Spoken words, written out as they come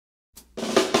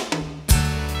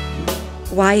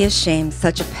Why is shame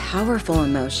such a powerful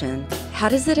emotion? How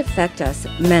does it affect us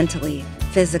mentally,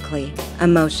 physically,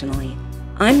 emotionally?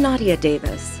 I'm Nadia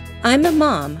Davis. I'm a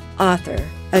mom, author,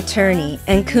 attorney,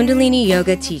 and Kundalini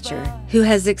yoga teacher who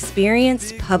has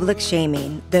experienced public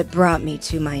shaming that brought me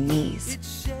to my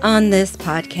knees. On this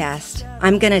podcast,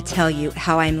 I'm going to tell you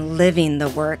how I'm living the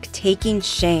work, taking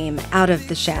shame out of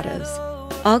the shadows.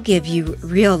 I'll give you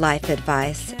real-life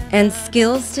advice and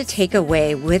skills to take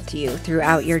away with you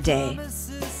throughout your day.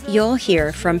 You'll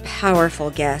hear from powerful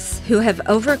guests who have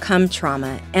overcome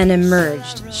trauma and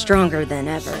emerged stronger than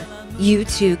ever. You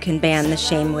too can ban the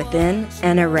shame within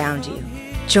and around you.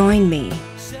 Join me.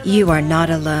 You are not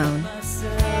alone.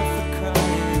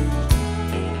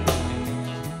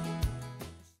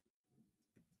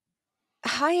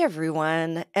 Hi,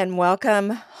 everyone, and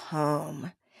welcome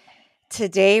home.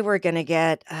 Today, we're going to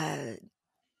get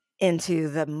into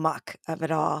the muck of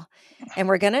it all, and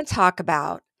we're going to talk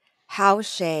about how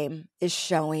shame is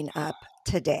showing up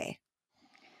today.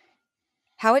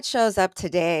 How it shows up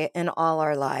today in all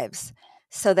our lives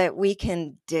so that we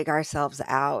can dig ourselves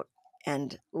out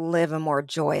and live a more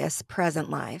joyous present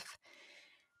life.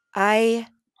 I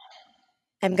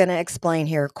am going to explain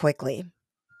here quickly.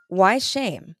 Why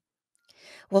shame?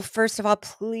 Well, first of all,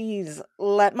 please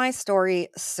let my story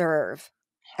serve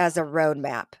as a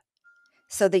roadmap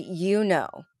so that you know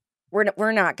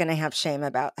we're not going to have shame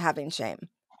about having shame.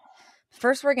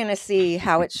 First, we're going to see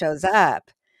how it shows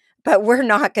up, but we're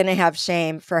not going to have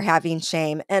shame for having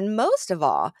shame. And most of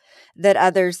all, that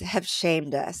others have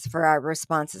shamed us for our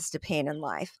responses to pain in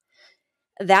life.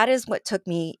 That is what took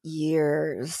me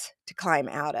years to climb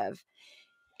out of.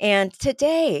 And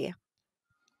today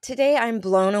I'm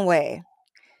blown away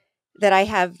that I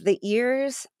have the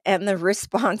ears and the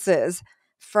responses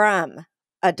from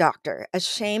a doctor, a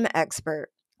shame expert.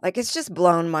 Like, it's just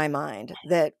blown my mind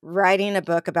that writing a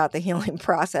book about the healing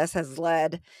process has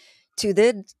led to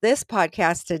this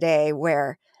podcast today,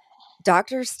 where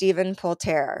Dr. Stephan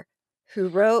Poulter, who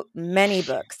wrote many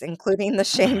books, including The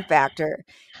Shame Factor,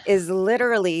 is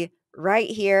literally right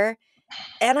here,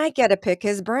 and I get to pick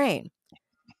his brain.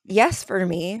 Yes, for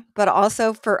me, but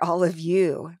also for all of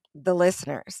you, the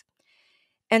listeners.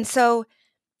 And so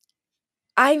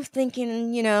I'm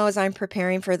thinking, as I'm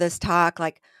preparing for this talk,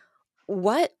 like,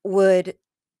 what would,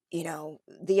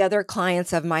 the other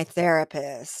clients of my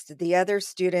therapist, the other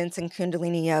students in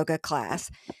Kundalini yoga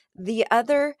class, the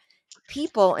other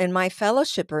people in my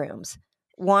fellowship rooms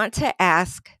want to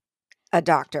ask a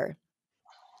doctor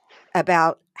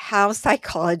about how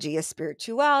psychology is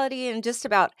spirituality and just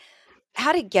about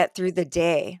how to get through the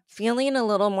day, feeling a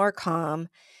little more calm,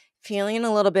 feeling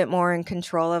a little bit more in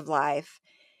control of life.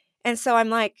 And so I'm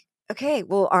like, okay,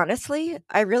 well, honestly,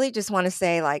 I really just want to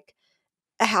say, like,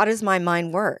 how does my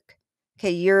mind work?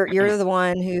 Okay, you're the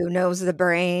one who knows the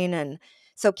brain, and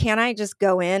so can I just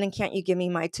go in and can't you give me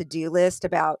my to-do list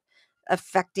about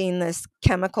affecting this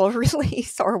chemical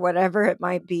release or whatever it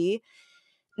might be?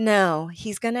 No,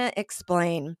 he's going to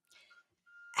explain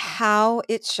how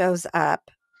it shows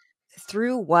up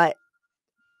through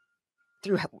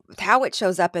how it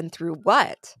shows up and through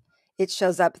what it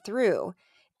shows up through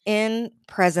in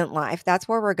present life. That's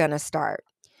where we're going to start.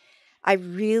 I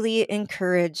really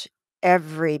encourage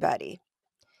everybody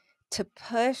to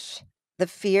push the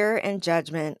fear and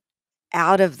judgment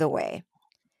out of the way.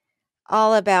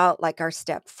 All about like our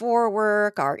step 4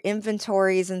 work, our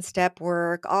inventories and step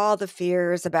work, all the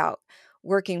fears about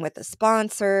working with a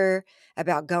sponsor,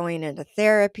 about going into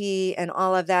therapy and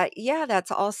all of that. Yeah,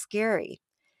 that's all scary.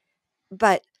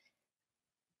 But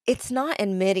it's not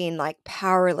admitting like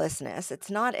powerlessness.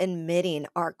 It's not admitting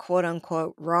our quote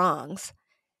unquote wrongs.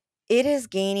 It is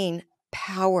gaining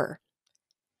power,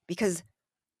 because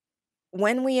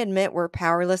when we admit we're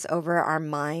powerless over our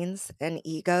minds and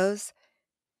egos,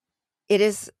 it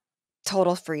is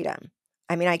total freedom.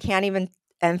 I mean, I can't even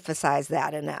emphasize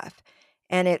that enough.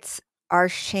 And it's our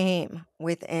shame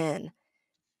within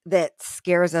that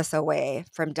scares us away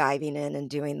from diving in and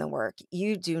doing the work.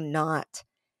 You do not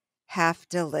have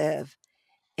to live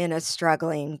in a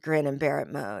struggling grin and bear it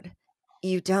mode.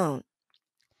 You don't.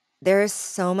 There is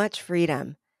so much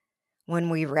freedom when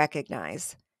we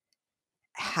recognize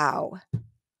how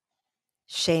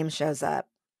shame shows up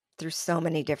through so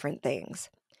many different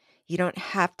things. You don't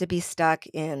have to be stuck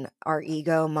in our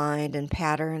ego, mind, and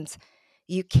patterns.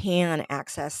 You can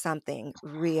access something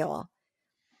real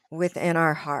within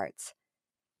our hearts.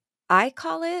 I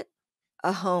call it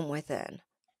a home within.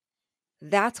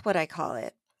 That's what I call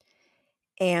it.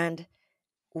 And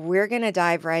we're going to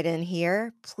dive right in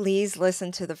here. Please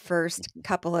listen to the first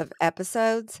couple of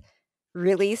episodes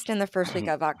released in the first week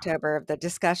of October of the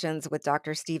discussions with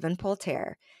Dr. Stephan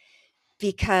Poulter,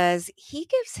 because he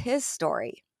gives his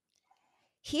story.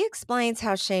 He explains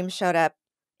how shame showed up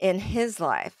in his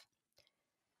life,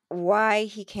 why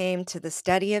he came to the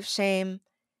study of shame,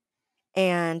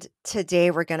 and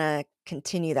today we're going to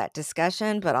continue that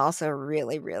discussion, but also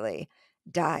really, really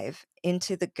dive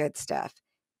into the good stuff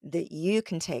that you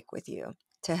can take with you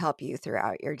to help you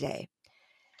throughout your day.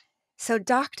 So,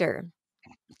 doctor,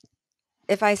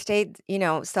 if I stayed,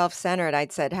 self-centered,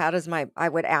 I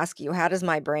would ask you, how does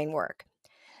my brain work?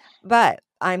 But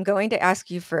I'm going to ask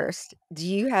you first, do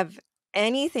you have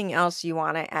anything else you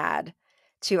want to add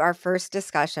to our first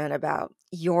discussion about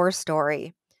your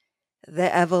story,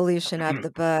 the evolution of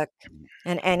the book,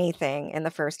 and anything in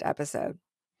the first episode?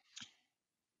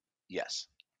 Yes.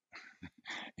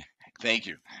 Thank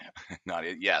you,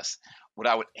 Nadia. Yes. What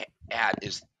I would add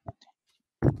is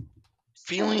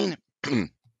feeling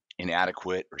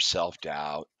inadequate or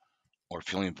self-doubt or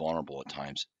feeling vulnerable at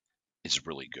times is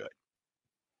really good,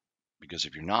 because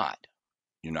if you're not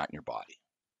in your body.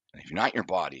 And if you're not in your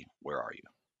body, where are you?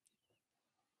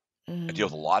 I deal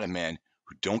with a Mm, lot of men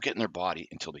who don't get in their body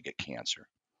until they get cancer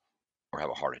or have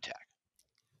a heart attack.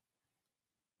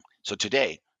 So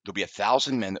today, there'll be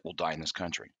 1,000 men that will die in this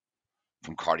country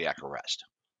from cardiac arrest.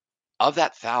 Of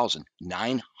that 1,000,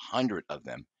 900 of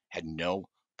them had no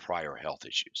prior health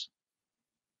issues.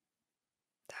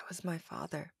 that was my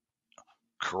father.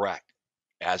 Correct.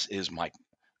 As is my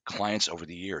clients over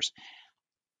the years.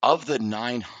 Of the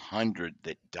 900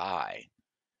 that die,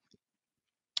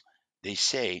 they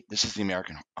say, this is the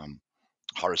American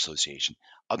Heart Association,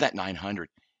 of that 900,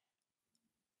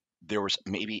 there was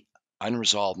maybe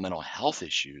unresolved mental health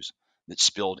issues that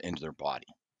spilled into their body.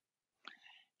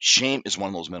 Shame is one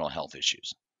of those mental health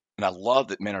issues. And I love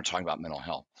that men are talking about mental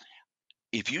health.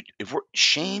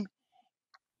 Shame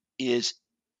is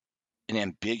an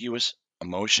ambiguous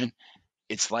emotion.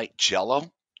 It's like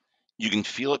jello. You can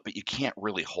feel it, but you can't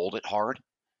really hold it hard.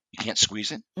 You can't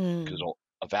squeeze it because Mm, it'll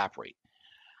evaporate.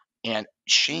 And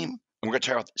shame, and we're going to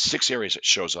talk about 6 areas it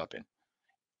shows up in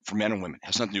for men and women. It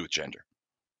has nothing to do with gender,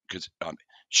 because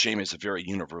shame is a very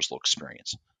universal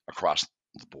experience across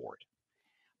the board.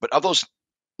 But of those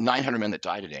 900 men that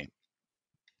die today,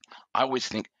 I always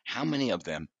think, how many of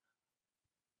them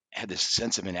had this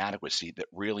sense of inadequacy that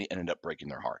really ended up breaking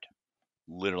their heart,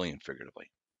 literally and figuratively?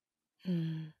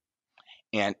 mm.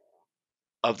 And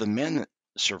of the men that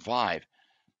survive,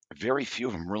 very few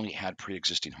of them really had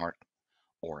pre-existing heart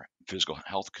or physical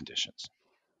health conditions.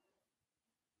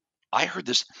 I heard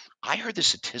this. I heard this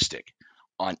statistic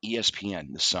on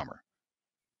ESPN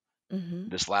Mhm.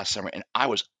 this last summer, and I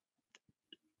was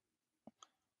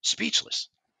speechless.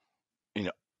 You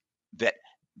know that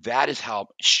that is how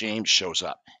shame shows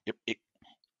up.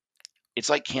 It's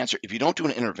like cancer. If you don't do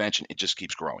an intervention, it just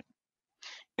keeps growing.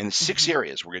 In the 6 Mhm.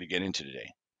 areas we're going to get into today,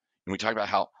 and we talked about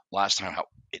how last time how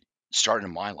it started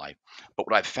in my life, but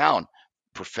what I've found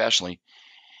professionally,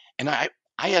 and I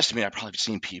estimate I've probably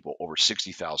seen people over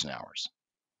 60,000 hours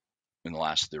in the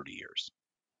last 30 years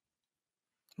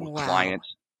with Wow.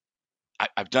 clients.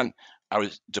 I've done. I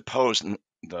was deposed, and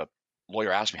the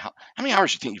lawyer asked me how many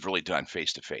hours do you think you've really done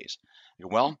face to face. I go,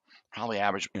 well, probably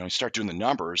average. You start doing the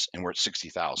numbers, and we're at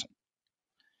 60,000.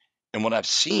 And what I've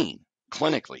seen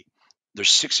clinically, there's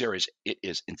 6 areas it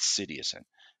is insidious in.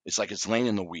 It's like it's laying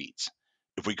in the weeds.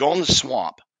 If we go in the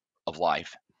swamp of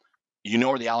life, you know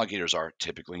where the alligators are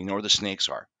typically, you know where the snakes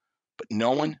are, but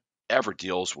no one ever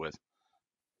deals with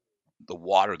the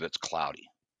water that's cloudy,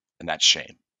 and that's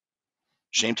shame.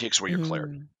 Shame takes away your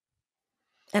clarity. Mm.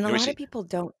 And a You always lot of say, people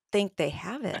don't think they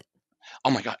have it.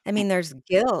 oh my God, I mean, there's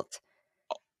guilt.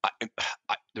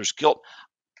 I, there's guilt.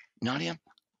 Nadia,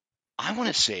 I want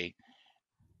to say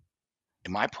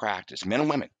in my practice, men and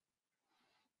women,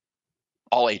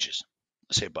 all ages,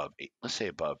 let's say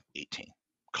above 18,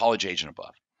 college age and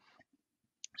above.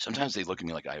 Sometimes they look at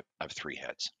me like I have 3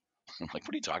 heads. I'm like,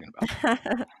 what are you talking about?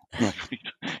 Like,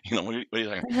 what are you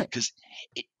talking about? Because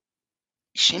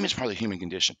shame is part of the human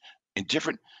condition. In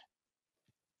different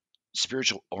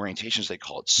spiritual orientations, they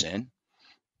call it sin,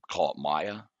 call it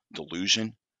Maya,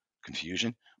 delusion,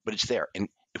 confusion, but it's there. And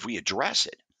if we address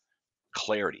it,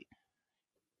 clarity.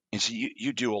 And so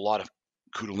you do a lot of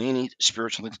Kundalini,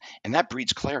 spiritual things, and that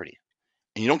breeds clarity.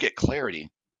 And you don't get clarity,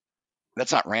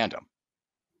 that's not random.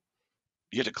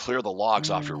 You have to clear the logs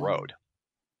off your Mm. road.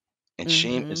 And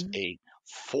shame is Mhm. a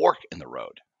fork in the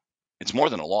road. It's more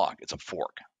than a log, it's a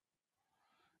fork.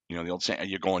 The old saying,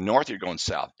 you're going north or you're going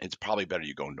south. It's probably better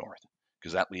you go north,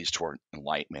 because that leads toward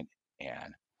enlightenment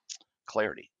and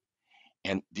clarity.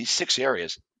 And these 6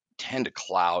 areas tend to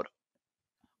cloud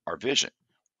our vision.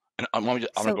 And I'm gonna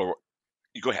So go.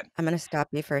 You go ahead, I'm going to stop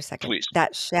you for a second. please.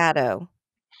 That shadow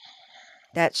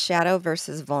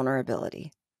versus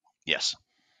vulnerability. Yes,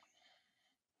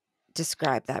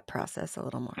 Describe that process a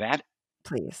little more, that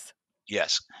please.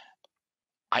 yes.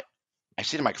 I I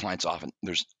say to my clients often,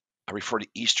 I refer to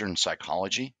Eastern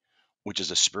psychology, which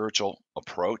is a spiritual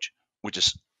approach, which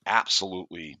is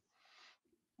absolutely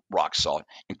rock solid.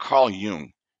 And Carl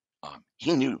Jung,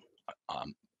 he knew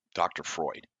um, Dr.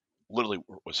 Freud, literally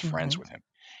was friends Mhm. with him.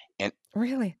 And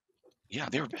Really? yeah,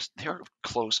 they were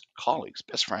close colleagues,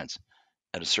 best friends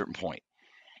at a certain point.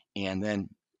 And then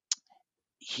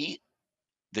he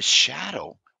the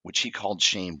shadow, which he called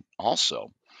shame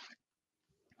also,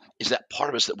 is that part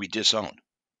of us that we disown.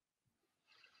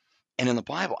 And in the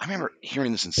Bible, I remember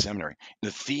hearing this in seminary.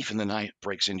 The thief in the night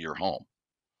breaks into your home.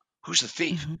 Who's the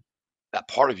thief? Mhm. That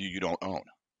part of you don't own.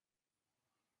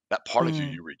 That part of Mm.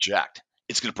 you reject.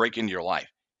 It's going to break into your life.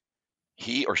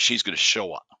 He or she's going to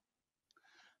show up.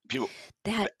 People,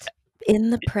 That in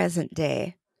the present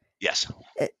day, yes,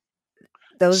 it,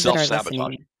 those that self are sabotage.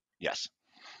 listening, Yes,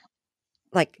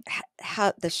 like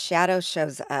how the shadow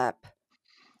shows up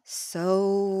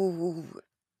so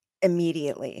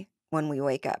immediately when we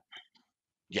wake up.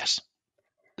 yes.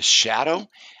 The shadow,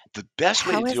 the best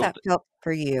way to How has deal with that felt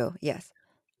for you? Yes.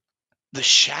 the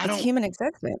It's shadow, human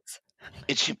existence.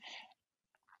 it's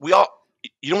we all.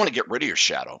 You don't want to get rid of your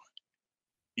shadow.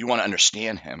 You want to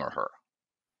understand him or her,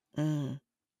 Mm.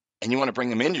 and you want to bring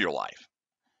them into your life.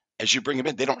 As you bring them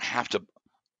in, they don't have to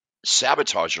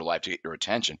sabotage your life to get your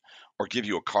attention, or give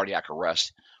you a cardiac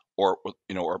arrest, or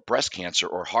or breast cancer,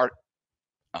 or heart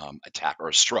attack, or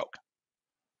a stroke.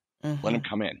 Let them Mhm.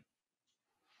 come in.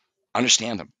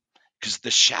 Understand them, because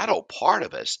the shadow part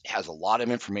of us has a lot of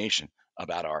information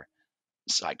about our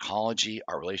psychology,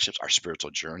 our relationships, our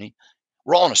spiritual journey.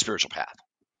 We're all on a spiritual path.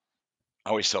 I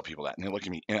always tell people that, and they look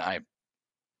at me, and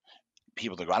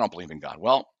people that go, "I don't believe in God."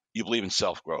 Well, you believe in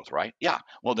self growth, right? Yeah.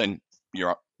 Well, then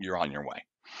you're on your way.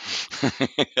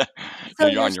 So You're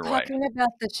you're on your way. talking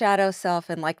about the shadow self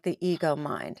and like the ego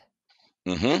mind.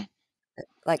 hmm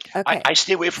Like, okay. I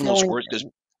stay away from So those when words because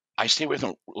I stay away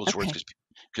from those words okay.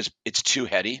 because it's too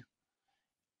heady.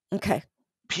 Okay.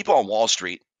 People on Wall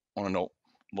Street want to know,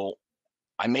 well,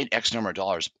 I made X number of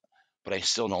dollars, but I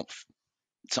still don't.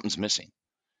 Something's missing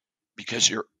because Okay.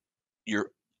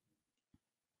 your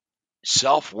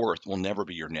self worth will never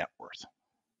be your net worth,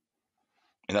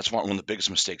 and that's one of the biggest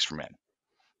mistakes for men.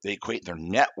 They equate their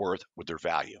net worth with their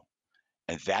value,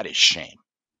 and that is shame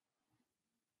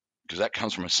because that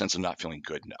comes from a sense of not feeling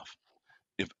good enough.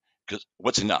 If because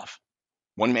what's enough?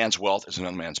 One man's wealth is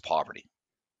another man's poverty,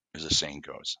 as the saying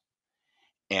goes.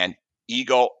 And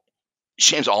ego,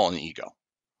 shame's all in the ego.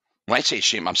 When I say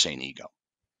shame, I'm saying ego.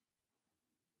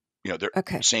 They're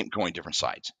Okay. same going different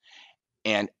sides.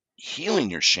 And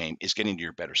healing your shame is getting to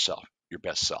your better self, your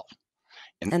best self.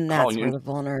 And And Carl that's where Jung, the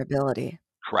vulnerability.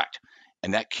 correct.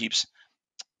 And that keeps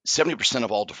 70%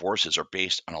 of all divorces are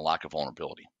based on a lack of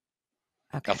vulnerability.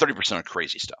 Now, Okay. 30% are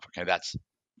crazy stuff. Okay, but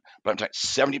I'm talking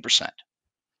 70%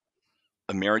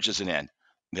 of marriages that end,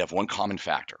 they have one common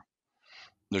factor.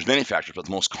 There's many factors, but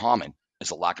the most common is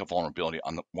a lack of vulnerability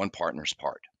on the one partner's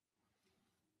part.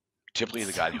 Typically,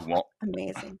 the So guy who won't,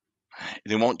 amazing.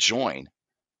 they won't join.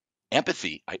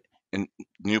 Empathy, in the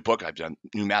new book I've done,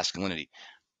 New Masculinity,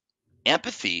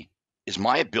 empathy is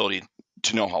my ability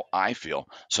to know how I feel.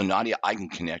 So, Nadia, I can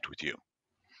connect with you.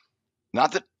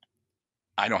 Not that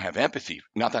I don't have empathy,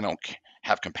 not that I don't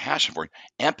have compassion for you.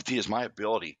 Empathy is my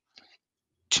ability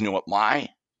to know what my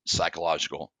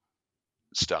psychological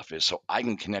stuff is so I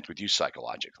can connect with you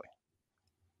psychologically.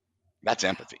 That's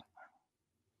empathy.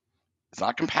 It's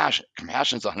not compassion.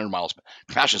 Compassion is 100 miles.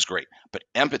 Compassion is great, but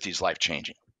empathy is life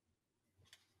changing.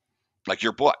 Like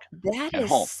your book That at is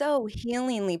home. so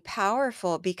healingly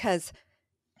powerful because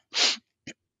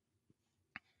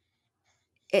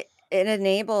it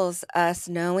enables us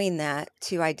knowing that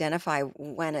to identify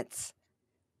when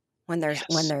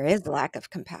Yes, there is lack of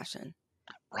compassion.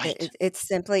 right. It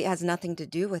simply has nothing to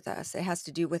do with us. It has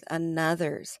to do with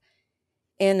another's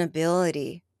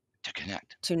inability To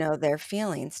connect. to know their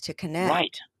feelings, to Right.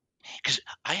 connect. Because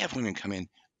I have women come in,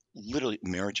 literally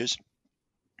marriages,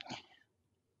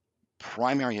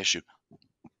 primary issue.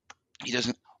 He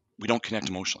doesn't, we don't connect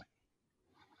emotionally.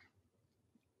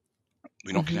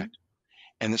 We don't Mhm. connect.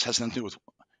 And this has nothing to do with,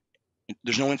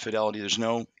 there's no infidelity.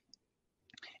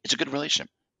 It's a good relationship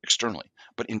externally,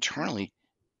 but internally,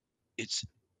 it's,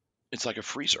 it's like a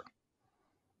freezer.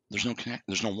 There's no connect,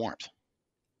 there's no warmth.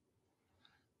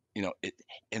 You know, it,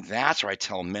 and that's where I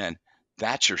tell men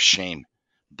that's your shame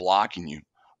blocking you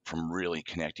from really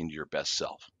connecting to your best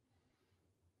self.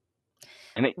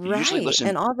 And they usually Right, listen.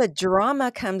 and all the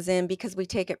drama comes in because we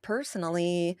take it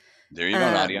personally, There you go,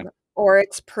 Nadia. or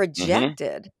it's Hmm.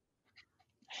 projected.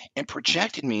 And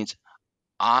projected means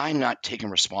I'm not taking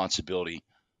responsibility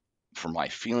for my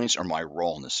feelings or my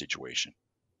role in the situation.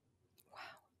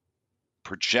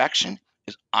 Projection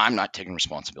is I'm not taking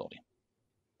responsibility.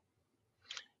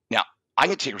 Now, I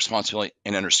can take responsibility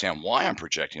and understand why I'm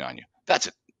projecting on you. That's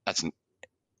a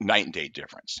night and day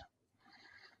difference.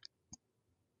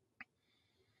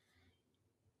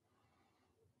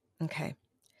 Okay.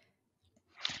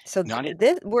 So Not it.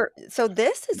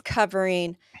 this is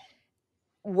covering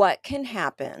what can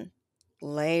happen,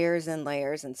 layers and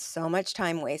layers and so much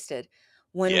time wasted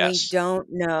when we Yes. don't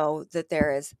know that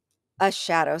there is a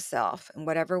shadow self and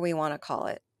whatever we want to call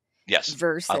it Yes.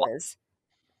 I like.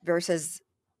 versus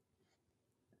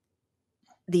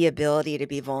the ability to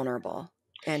be vulnerable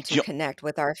and to You know, connect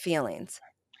with our feelings.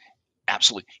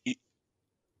 absolutely.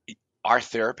 Our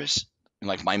therapist and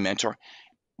like my mentor,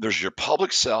 there's your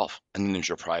public self and then there's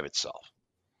your private self.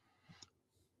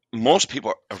 Most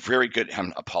people are very good at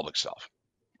having a public self.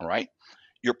 All right.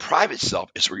 Your private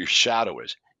self is where your shadow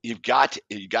is. You got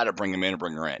to bring them in and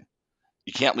bring her in.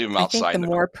 You can't leave them I think outside the in the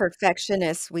more cold.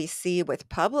 perfectionists we see with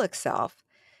public self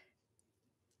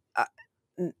uh,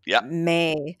 Yep.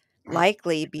 may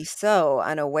likely be so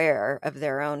unaware of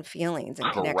their own feelings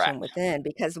and connection Correct. within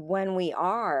because when we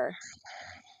are,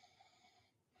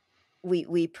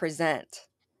 we present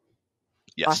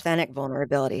Yes. authentic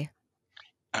vulnerability.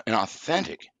 And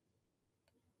authentic,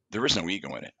 there is no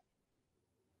ego in it.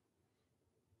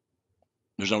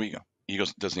 There's no ego. Ego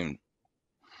doesn't even,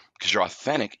 because your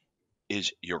authentic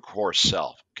is your core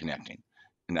self connecting.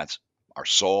 And that's our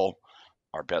soul,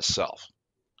 our best self.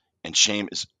 And shame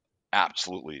is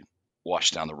absolutely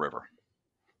washed down the river.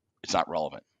 It's not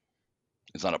relevant.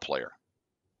 It's not a player.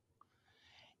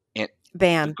 And the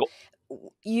Bam. goal.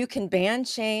 You can ban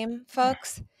shame,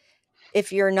 folks,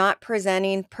 if you're not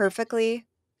presenting perfectly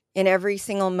in every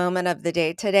single moment of the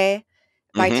day today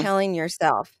by Hmm. telling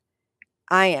yourself,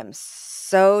 I am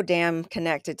so damn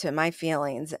connected to my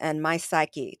feelings and my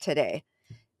psyche today.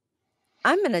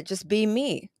 I'm going to just be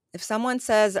me. If someone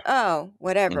says, oh,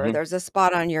 whatever, Hmm. there's a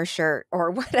spot on your shirt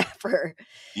or whatever,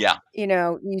 Yeah.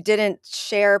 you didn't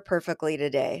share perfectly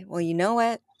today. Well, you know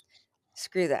what?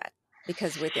 Screw that.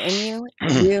 Because within you,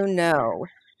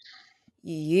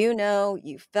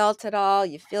 you felt it all,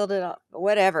 you feel it all,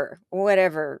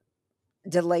 whatever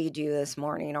delayed you this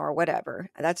morning or whatever.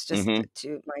 That's just Hmm.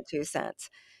 my 2 cents.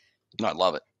 No, I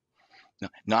love it. No,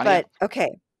 Nadia, But okay.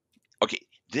 okay,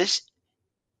 this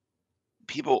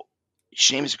people,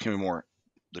 shame is becoming more,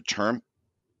 the term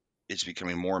is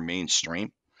becoming more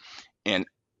mainstream. And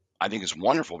I think it's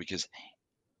wonderful because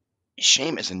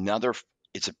shame is another,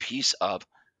 it's a piece of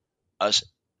us.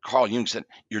 Carl Jung said,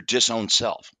 your disowned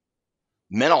self.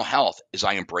 Mental health is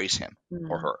I embrace him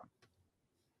or Mm. her.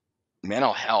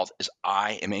 Mental health is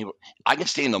I can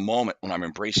stay in the moment when I'm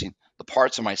embracing the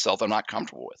parts of myself I'm not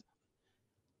comfortable with.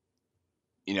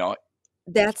 You know,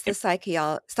 That's the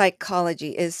and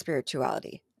psychology is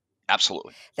spirituality.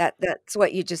 absolutely. That's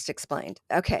what you just explained.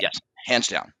 Okay. Yes, hands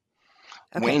down.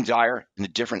 Okay. Wayne Dyer and the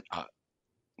different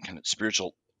kind of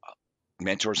spiritual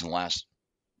mentors in the last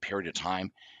period of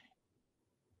time,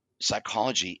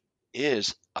 psychology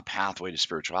is a pathway to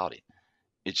spirituality.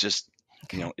 It's just,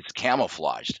 Okay. it's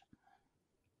camouflaged.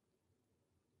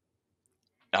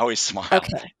 I always smile.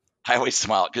 Okay. I always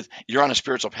smile because you're on a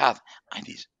spiritual path. I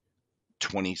these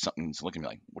 20 somethings looking at me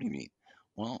like, what do you mean?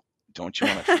 Well, don't you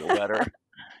want to feel better?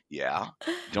 Yeah.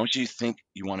 Don't you think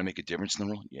you want to make a difference in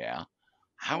the world? Yeah.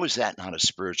 How is that not a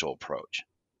spiritual approach?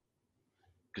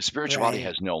 Because spirituality Right.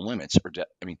 has no limits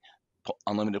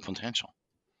unlimited potential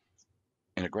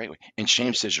in a great way. And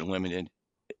shame says you're limited.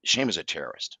 Shame is a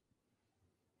terrorist.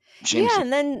 Shame is Yeah,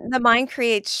 and then the mind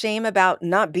creates shame about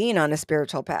not being on a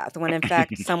spiritual path when in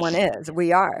fact someone is.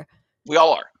 We are. we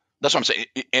all are. That's what I'm saying.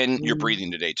 And you're Mm.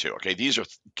 breathing today too. Okay. These are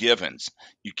givens.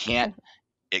 You can't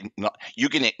you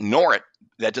can ignore it.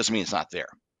 That doesn't mean it's not there.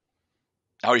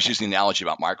 I always Okay. use the analogy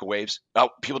about microwaves. Oh,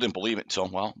 people didn't believe it until,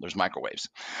 well, there's microwaves.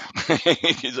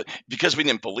 Because we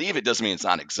didn't believe it doesn't mean it's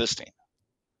not existing.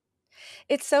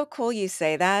 It's so cool you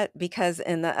say that because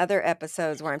in the other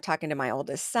episodes where I'm talking to my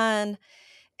oldest son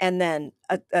and then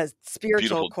a spiritual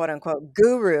Beautiful. quote unquote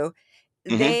guru,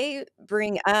 Hmm. they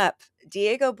bring up,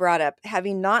 Diego brought up,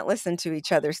 having not listened to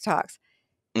each other's talks,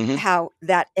 Hmm. how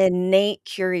that innate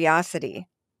curiosity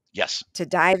Yes. to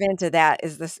dive into that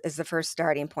is the first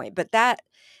starting point. But that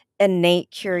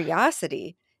innate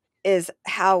curiosity is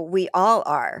how we all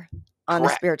are on the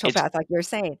Correct. spiritual It's path, like you're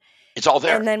saying. it's all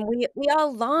there. And then we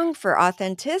all long for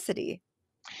authenticity.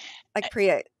 like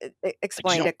Priya You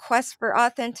explained, know, a quest for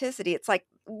authenticity. It's like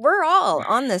we're all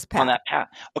on this on path. that path.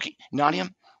 Okay, Nadia.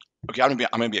 Okay, I'm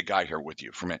gonna be a guy here with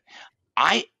you for a minute.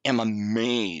 I am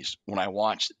amazed when I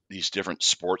watch these different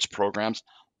sports programs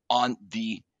on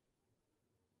the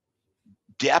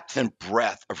depth and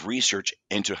breadth of research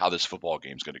into how this football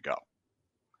game is going to go.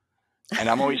 And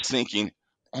I'm always thinking,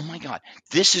 oh my God,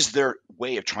 this is their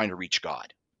way of trying to reach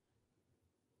God.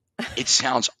 It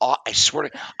sounds, I swear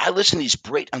to, I listen to these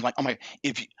great, I'm like, oh my,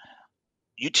 if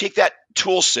you take that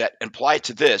tool set and apply it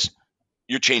to this,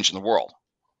 you're changing the world.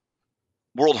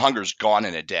 World hunger is gone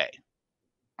in a day.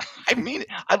 I mean it.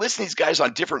 I listen to these guys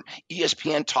on different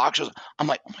ESPN talk shows. I'm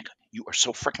like, oh my God, you are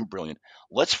so freaking brilliant.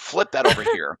 Let's flip that over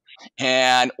here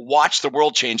and watch the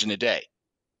world change in a day.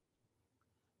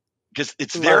 Because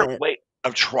it's Love their it. way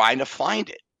of trying to find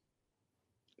it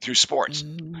through sports.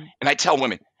 Mm. And I tell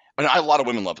women, I mean, a lot of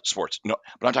women love sports, no,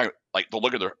 but I'm talking like they'll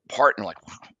look at their partner like,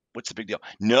 what's the big deal?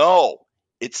 No,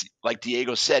 it's like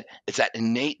Diego said, it's that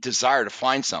innate desire to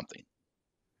find something,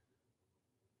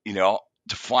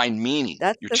 to find meaning.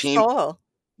 That's Your the team, soul,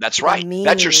 that's the right.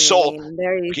 That's your soul. meaning.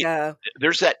 There you Okay, go.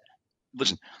 there's that.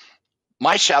 Listen,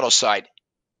 my shadow side,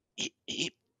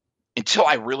 he until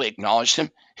I really acknowledged him,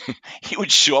 he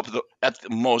would show up at the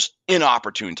most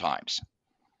inopportune times.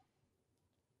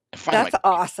 And finally, I'm That's like,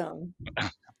 okay, awesome.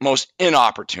 most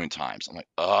inopportune times. I'm like,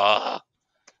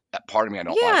 that part of me I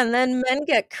don't Yeah, like. and then men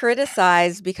get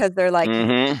criticized because they're like,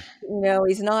 Mm-hmm.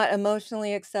 he's not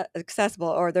emotionally accessible,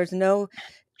 or there's no,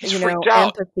 He's freaked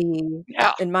out. empathy.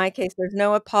 Yeah. In my case, there's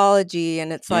no apology,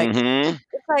 and Mm-hmm.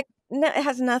 it's like no, it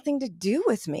has nothing to do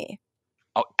with me.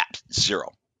 Oh, zero,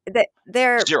 That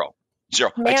they're zero,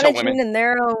 zero. I tell women, managing in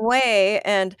their own way,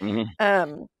 mm-hmm.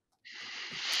 um,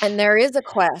 and there is a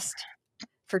quest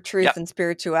for truth Yep, and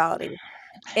spirituality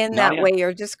in that Nadia, way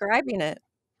you're describing it.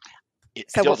 I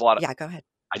So, deal with a lot of yeah, go ahead.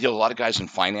 I deal with a lot of guys in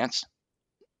finance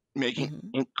making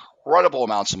Mhm. incredible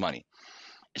amounts of money.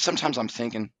 And sometimes I'm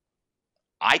thinking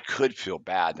I could feel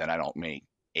bad that I don't make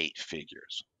 8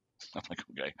 figures. I'm like,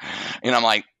 okay, and I'm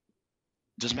like,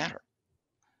 doesn't matter.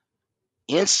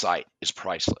 Insight is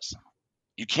priceless.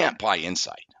 You can't buy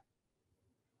insight.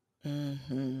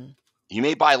 Mhm. You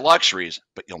may buy luxuries,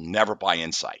 but you'll never buy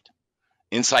insight.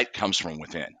 Insight comes from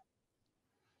within,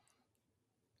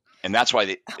 and that's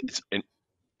why it's in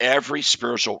every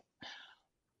spiritual.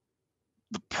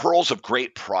 The pearls of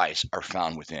great price are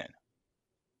found within.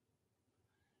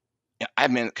 I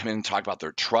have men come in and talk about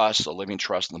their trust, the living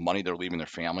trust, and the money they're leaving their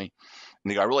family.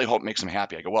 And they go, I really hope it makes them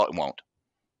happy. I go, well, it won't.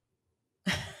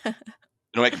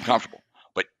 It'll make them comfortable.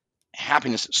 But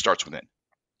happiness starts within.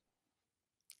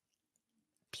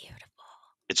 Beautiful.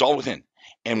 It's all within.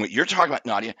 And what you're talking about,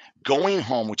 Nadia, going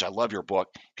home, which I love your book,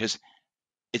 because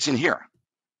it's in here.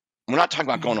 We're not talking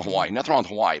about going to Mhm. Hawaii. Nothing wrong with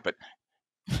Hawaii, but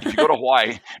if you go to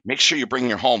Hawaii, make sure you bring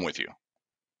your home with you.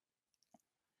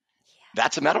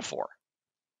 That's a metaphor.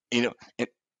 You know,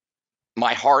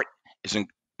 my heart is in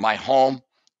my home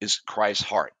is Christ's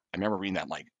heart. I remember reading that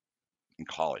like in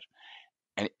college,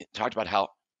 and it talked about how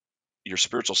your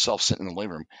spiritual self sitting in the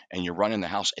living room, and you run in the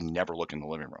house and never look in the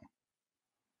living room,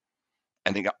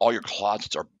 and then all your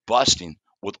closets are busting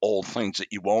with old things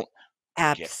that you won't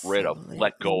get rid of,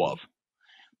 let go of. Absolutely.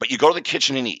 But you go to the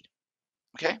kitchen and eat.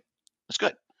 Okay, that's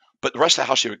good. But the rest of the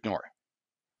house you ignore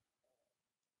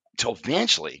until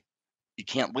eventually you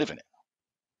can't live in it,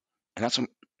 and that's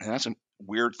when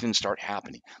weird things start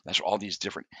happening. That's where all these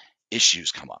different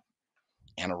issues come up: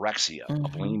 anorexia,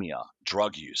 Mhm. bulimia,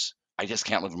 drug use. I just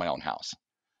can't live in my own house.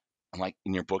 I'm like,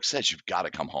 in your book says you've got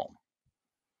to come home.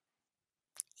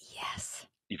 Yes.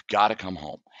 You've got to come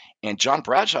home. And John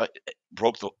Bradshaw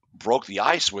broke the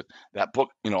ice with that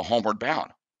book, Homeward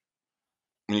Bound.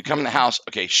 When you come in the Mhm. house,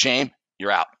 okay, shame,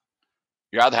 you're out.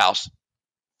 You're out of the house.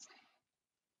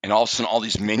 And all of a sudden, all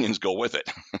these minions go with it.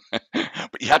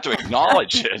 But you have to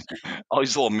acknowledge it. All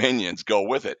these little minions go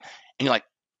with it. And you're like,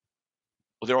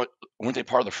 well, weren't they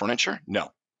part of the furniture?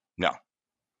 No, no.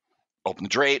 Open the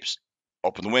drapes,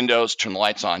 open the windows, turn the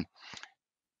lights on.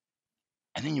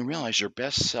 And then you realize your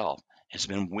best self has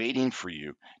been waiting for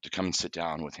you to come and sit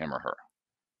down with him or her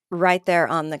Right there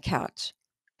on the couch.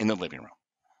 in the living room.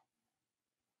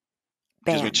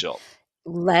 Gives me Bam. chills.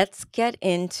 Let's get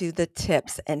into the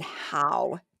tips and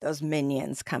how those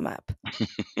minions come up.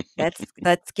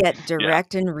 Let's get Yeah.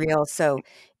 direct and real so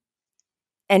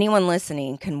anyone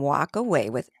listening can walk away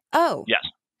with, "Oh, Yes.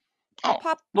 Oh,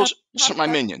 pop those up, some of my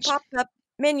minions. pop up,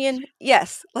 minion.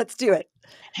 Yes, let's do it."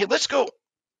 Hey, let's go.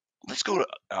 Let's go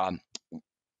to.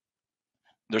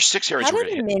 There's 6 areas How we're do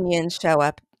gonna the hit. minions show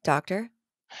up, doctor?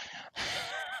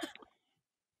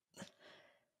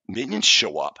 Minions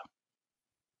show up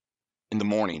in the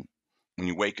morning when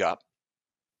you wake up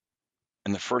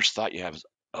and the first thought you have is,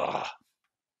 ugh,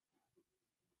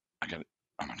 I got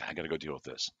I got to go deal with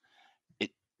this.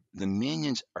 It the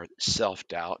minions are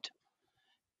self-doubt.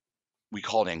 We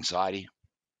call it anxiety,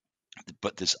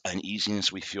 but this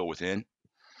uneasiness we feel within,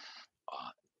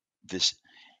 uh, this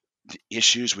the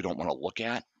issues we don't want to look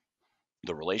at,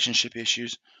 the relationship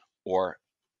issues, or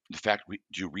the fact we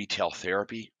do retail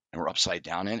therapy and we're upside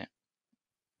down in it,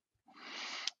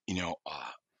 you know,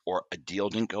 or a deal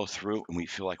didn't go through and we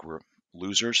feel like we're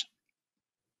losers,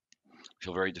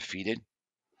 feel very defeated.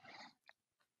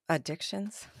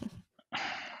 Addictions,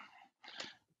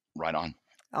 Right on.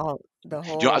 all the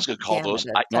You know, I was whole going to call those.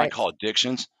 gamut of I types. call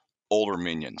addictions older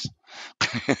minions.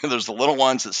 There's the little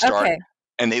ones that start Okay.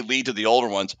 and they lead to the older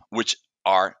ones, which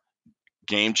are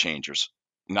game changers.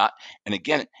 Not, and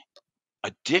again,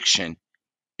 addiction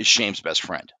is shame's best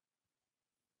friend.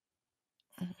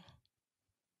 Mhm.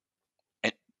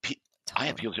 And I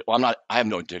have Totally. people say, "Well, I'm not. I have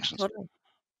no addictions," Totally.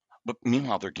 but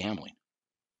meanwhile, they're gambling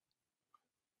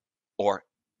or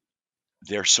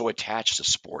they're so attached to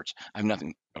sports. I have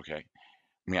nothing. Okay,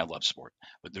 I mean, I love sport,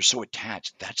 but they're so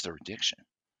attached. That's their addiction,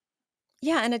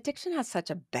 Yeah, and addiction has such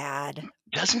a bad,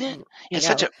 doesn't it? r Yeah,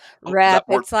 such rep. that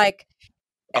word It's like,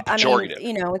 a I mean, pejorative.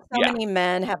 so Yeah, many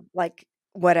men have, like,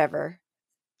 whatever,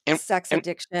 and sex and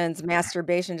addictions,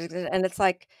 masturbation and it's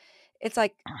like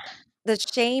the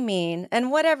shaming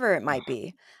and whatever it might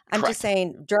be. I'm just correct.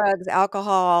 saying drugs,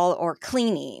 alcohol, or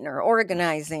cleaning, or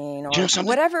organizing, Do you know or something?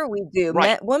 whatever we do.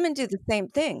 Right, Women do the same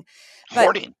thing. But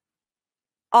hoarding.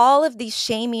 all of the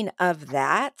shaming of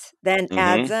that then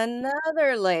adds Hmm.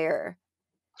 another layer.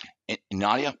 And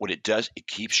Nadia, what it does, it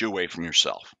keeps you away from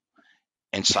yourself.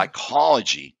 And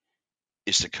psychology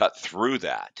is to cut through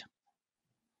that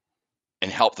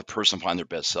and help the person find their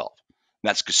best self. And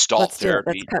that's Gestalt Let's do it.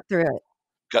 Let's therapy, cut through it.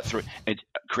 cut through it, and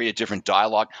create a different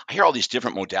dialogue. I hear all these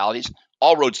different modalities.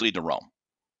 All roads lead to Rome.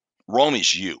 Rome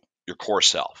is you, your core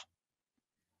self.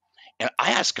 And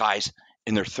I ask guys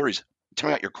in their 30s, tell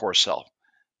me about your core self.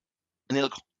 And they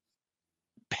look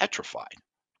petrified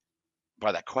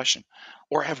by that question.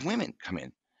 Or have women come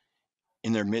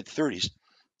in their mid 30s,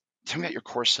 tell me about your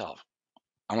core self.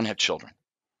 I want to have children.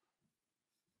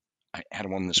 I had a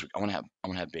woman this week. I want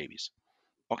to have babies.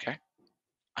 Okay.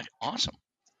 Awesome.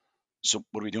 So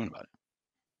what are we doing about it?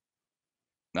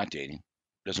 Not dating.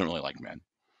 Doesn't really like men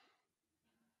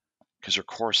because her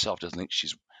core self doesn't think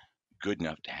she's good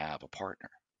enough to have a partner.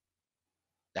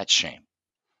 That's shame.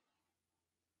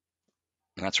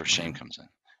 And that's where shame Wow. comes in.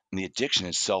 And the addiction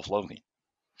is self-loathing.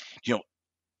 You know,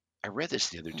 I read this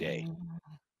the other day Mm.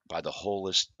 by I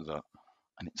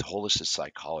think the holistic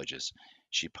psychologist.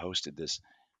 She posted this.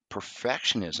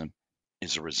 Perfectionism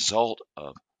is a result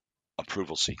of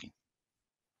approval seeking.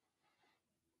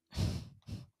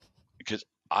 Because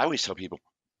I always tell people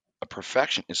a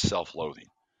perfection is self-loathing,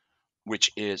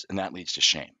 and that leads to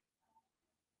shame.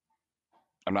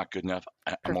 I'm not good enough.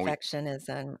 I'm always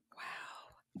Perfectionism.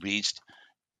 Wow. leads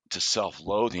to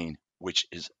self-loathing, which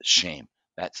is shame.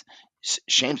 That's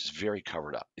Shame is very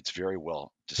covered up. It's very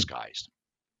well disguised.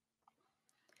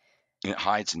 And it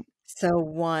hides in. So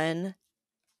one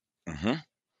Mhm.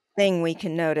 thing we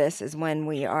can notice is when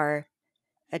we are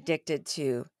addicted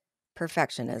to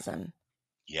perfectionism.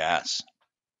 Yes,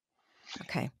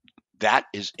 Okay. that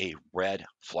is a red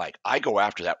flag. I go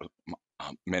after that with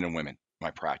men and women.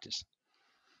 My practice.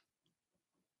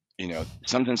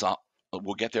 Sometimes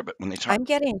we'll get there, but when they talk, I'm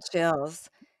getting chills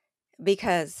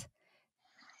because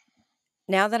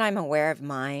now that I'm aware of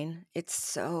mine, it's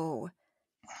so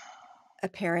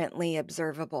apparently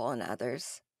observable in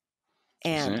others.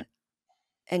 isn't And it?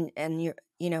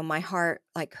 my heart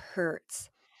like hurts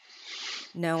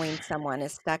knowing someone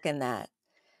is stuck in that,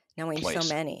 knowing so Place.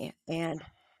 many.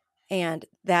 And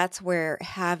that's where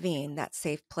having that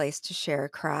safe place to share,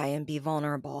 cry, and be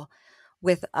vulnerable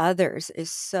with others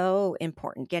is so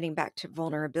important. Getting back to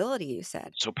vulnerability, you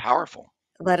said, So powerful.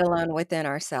 let alone within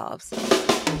ourselves.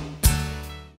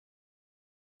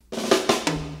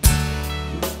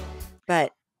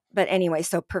 But but anyway,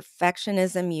 so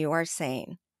perfectionism, you are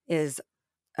saying, is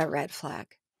a red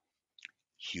flag.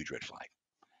 Huge red flag.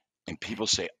 And Okay. people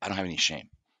say, I don't have any shame.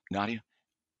 Nadia,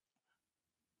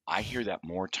 I hear that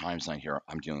more times than I hear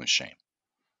I'm dealing with shame.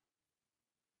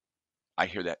 I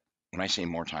hear that when I say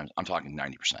more times, I'm talking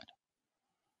 90%.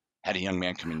 Had a young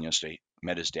man come in yesterday,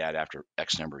 met his dad after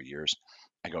X number of years.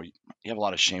 I go, you have a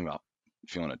lot of shame about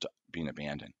being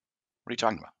abandoned. What are you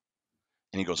talking about?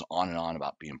 And he goes on and on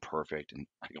about being perfect. And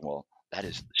I go, well, that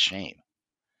is the shame.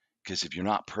 Because if you're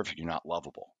not perfect, you're not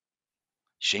lovable.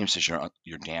 Shame says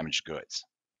you're damaged goods.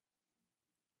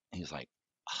 And he's like,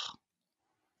 oh,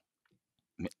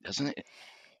 doesn't it?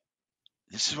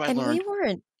 This is what I And we learned.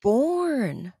 weren't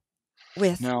born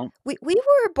with No. we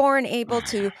were born able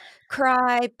to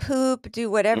cry, poop, do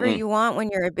whatever Mm-mm. you want when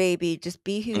you're a baby, just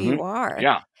be who Mhm. you are.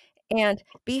 Yeah. And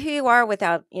be who you are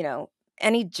without,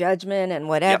 any judgment and Yep.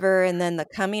 whatever, and then the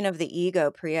coming of the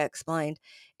ego, Priya explained,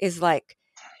 is like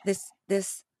this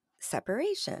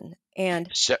separation, Se and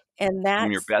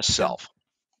Become your that's best the self.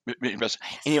 Be your best.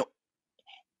 And, yes.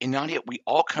 and Nadia, we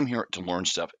all come here to learn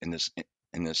stuff in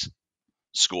this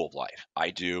school of life.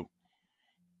 I do,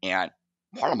 and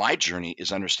part of my journey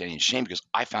is understanding shame because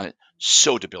I found it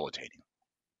so debilitating.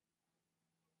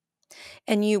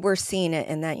 And you were seeing it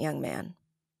in that young man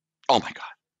Oh my God.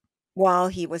 while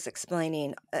he was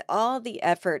explaining, all the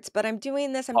efforts, "But I'm doing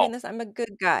Oh, this, I'm a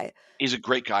good guy." he's a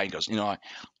great guy. He goes, I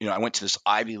went to this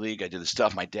Ivy League. I did this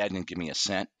stuff. My dad didn't give me a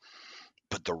cent,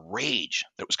 but the rage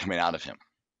that was coming out of him.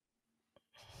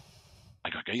 I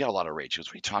go, you got a lot of rage. He goes,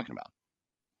 what are you talking about?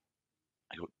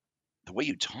 I go, the way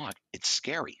you talk, it's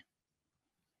scary.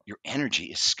 Your energy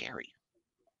is scary.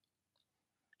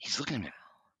 He's looking at me.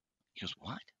 He goes,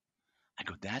 what? I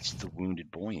go, that's the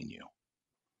wounded boy in you.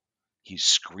 He's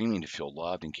screaming to feel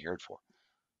loved and cared for.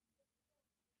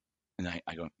 And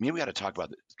I go, maybe we got to talk about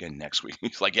this again next week.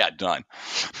 He's like, yeah, done.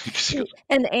 Because he goes,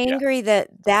 And yeah. angry that,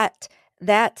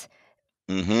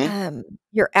 Mm-hmm.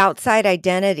 your outside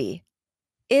identity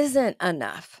isn't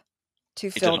enough to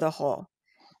It fill doesn't. the hole.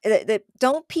 That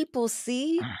don't people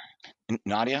see?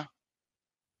 Nadia,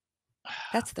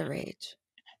 That's the rage.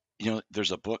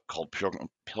 there's a book called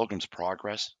Pilgrim's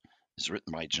Progress. It's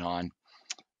written by John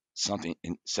something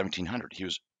in 1700. He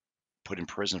was put in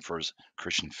prison for his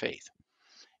Christian faith.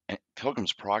 And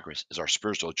Pilgrim's Progress is our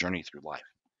spiritual journey through life.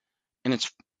 And it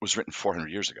was written 400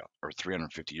 years ago or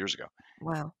 350 years ago.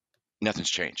 Wow. Nothing's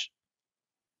changed.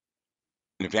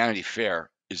 And Vanity Fair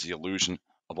is the illusion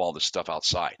of all this stuff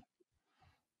outside.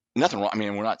 Nothing wrong. I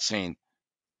mean, we're not saying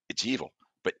it's evil,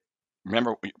 but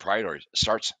remember, priority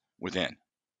starts within,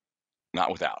 not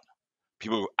without.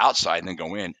 People go outside and then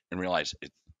go in and realize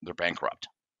they're bankrupt,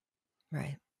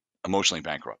 Right. emotionally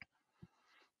bankrupt.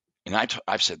 And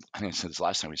I've said, I think I said this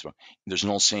last time we spoke. There's an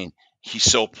old saying: "He's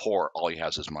so poor, all he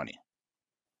has is money."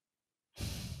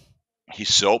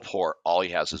 He's so poor, all he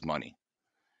has is money.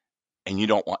 And you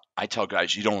don't want. I tell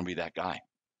guys, you don't want to be that guy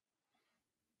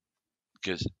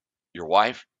because your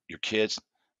wife, your kids,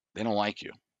 they don't like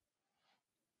you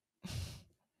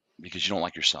because you don't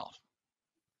like yourself.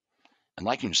 And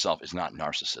liking yourself is not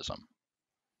narcissism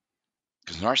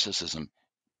because narcissism,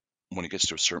 when it gets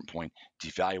to a certain point,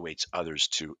 devaluates others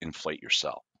to inflate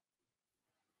yourself.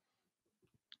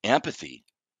 Empathy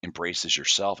embraces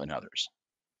yourself and others.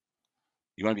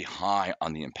 You want to be high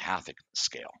on the empathic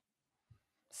scale.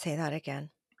 Say that again.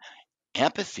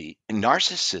 Empathy and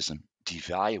narcissism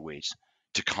devaluates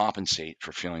to compensate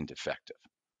for feeling defective.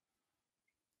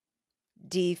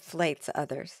 Deflates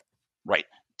others. Right.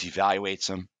 Devaluates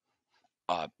them,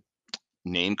 uh,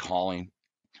 name calling.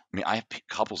 I mean, I have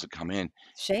couples that come in,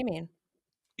 Shaming.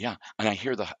 yeah, and I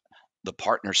hear the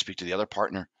partner speak to the other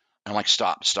partner. And I'm like,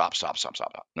 stop, stop, stop, stop,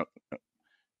 stop. No, no.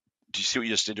 Do you see what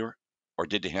you just did to her or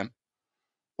did to him?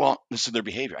 Well, this is their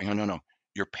behavior. I go, no, no,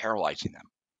 you're paralyzing them.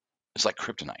 It's like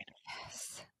kryptonite.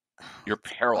 Yes. Oh, You're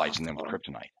it's paralyzing them with awful.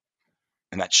 kryptonite,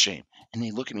 and that's shame. And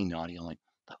they look at me naughty. I'm like,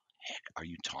 the heck are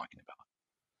you talking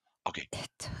about? Okay, It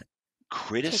takes a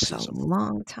criticism,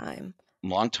 long time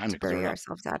long time to to clear bury it up.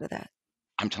 ourselves out of that.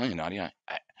 I'm telling you, Nadia,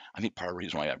 I think part of the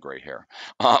reason why I have gray hair.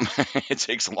 It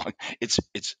takes a long. It's.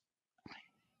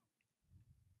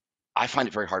 I find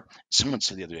it very hard. Someone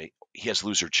said the other day he has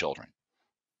loser children.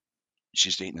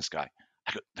 She's dating this guy.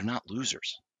 I go, they're not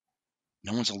losers.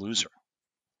 No one's a loser.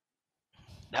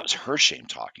 That was her shame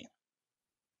talking.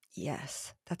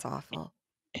 Yes, that's awful.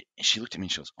 And she looked at me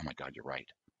and she goes, "Oh my God, you're right."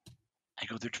 I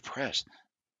go, "They're depressed.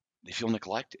 They feel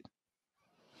neglected.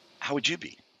 How would you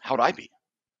be? How would I be?"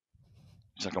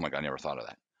 She's like, "Oh my God, I never thought of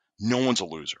that." No one's a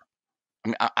loser. I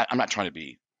mean, I'm not trying to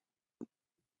be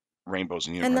rainbows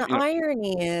and And unicorns. the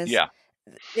irony is, Yeah.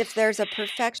 if there's a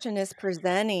perfectionist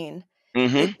presenting,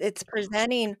 Mm-hmm. it's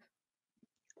presenting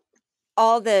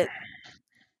all that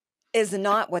is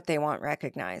not what they want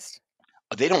recognized.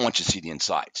 They don't want you to see the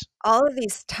insides. All of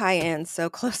these tie in so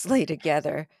closely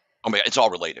together. Oh my God, it's all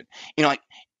related. Like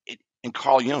in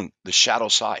Carl Jung, the shadow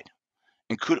side.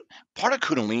 And part of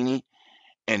Kundalini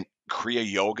and Kriya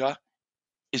Yoga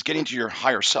is getting to your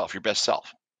higher self, your best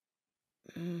self,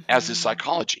 as is Mhm.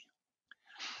 psychology.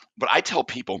 But I tell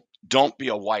people, don't be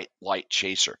a white light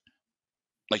chaser.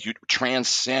 Like you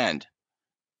transcend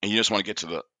and you just want to get to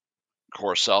the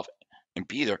core self and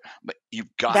be there. But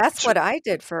you've got That's to, what I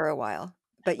did for a while,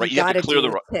 but right? you You have to gotta clear do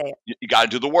the, the tape. you got to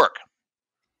do the work.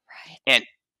 Right. And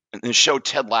the show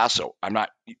Ted Lasso,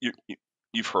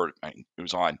 you've heard, it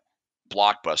was on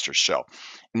Blockbuster's show.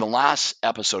 In the last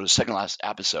episode, the second last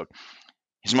episode,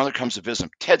 his mother comes to visit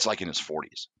him. Ted's like in his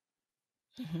 40s.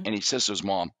 Mhm. And he says to his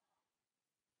mom,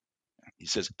 he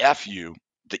says, F you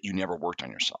that you never worked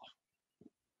on yourself.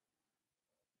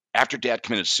 After dad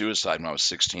committed suicide when I was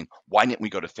 16, why didn't we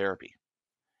go to therapy?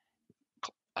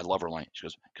 I love her line. She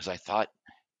goes, because I thought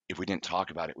if we didn't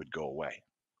talk about it, it would go away.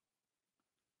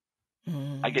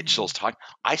 I get chills Mm. talking.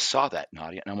 I saw that,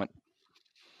 Nadia, and I went,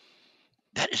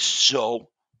 that is so,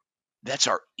 that's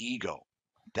our ego.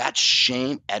 That's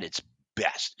shame at its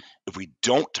best. If we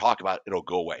don't talk about it, it'll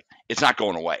go away. It's not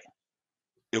going away.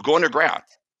 It'll go underground.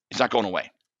 It's not going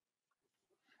away.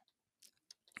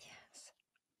 Yes.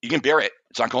 You can bear it.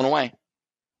 It's not going away.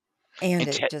 And And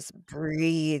it Ted, just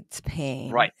breeds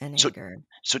pain right. and So anger.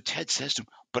 so Ted says to him,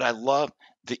 but I love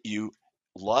that you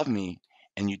love me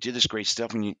and you did this great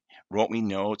stuff and you wrote me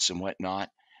notes and whatnot.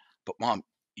 But mom,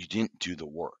 you didn't do the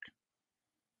work.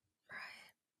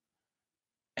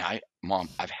 And mom,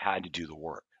 I've had to do the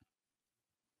work.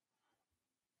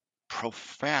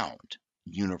 Profound,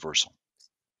 universal.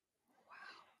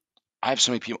 I have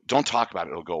so many people, don't talk about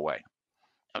it, it'll go away.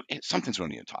 Something's going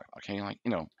to need to talk about, okay? Like,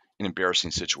 an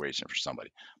embarrassing situation for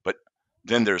somebody. But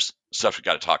then there's stuff you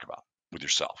got to talk about with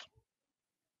yourself.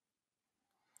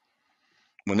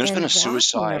 When there's been a And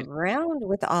walking suicide, around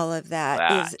with all of that that,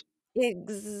 is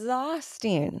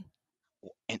exhausting.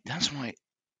 and that's why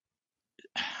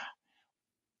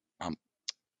um,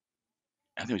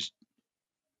 I think it was,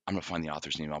 I'm going to find the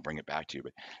author's name, I'll bring it back to you.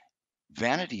 But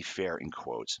Vanity Fair, in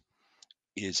quotes,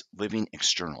 is living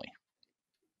externally,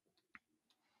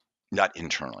 not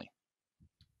internally.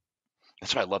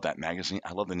 That's why I love that magazine.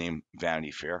 I love the name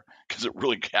Vanity Fair because it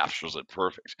really captures it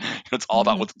perfect. It's all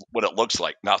about Mhm. what it looks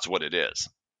like, not what it is.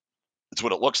 It's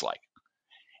what it looks like.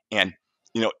 And,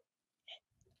 you know,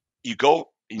 you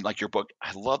go, like your book,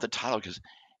 I love the title because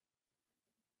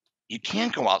you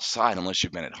can't go outside unless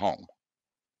you've been at home.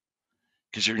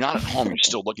 Because you're not at home, you're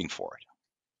still looking for it.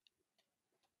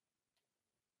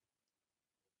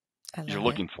 I You're love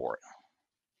it. looking for it.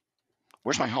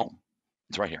 Where's my home?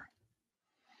 It's right here.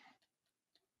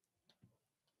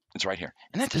 It's right here.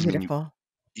 And that It's doesn't mean beautiful.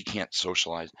 you can't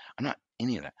socialize. I'm not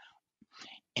any of that.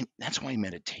 And that's why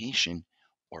meditation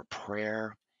or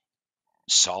prayer,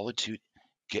 solitude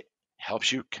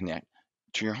helps you connect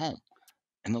to your home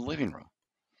in the living room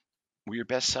where your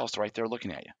best self's right there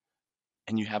looking at you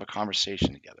and you have a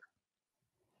conversation together.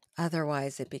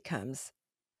 Otherwise, it becomes,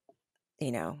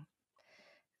 you know,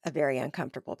 a very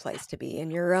uncomfortable place to be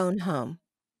in your own home.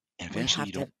 And We eventually have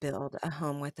you to don't, build a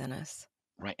home within us.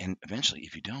 right? And eventually,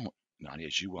 if you don't, Nadia,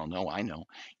 as you well know, I know,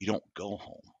 you don't go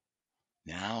home.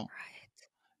 Now, Right.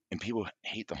 and people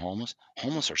hate the homeless.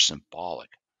 Homeless are symbolic,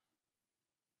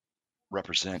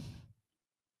 represent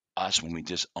us when we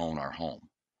disown our home,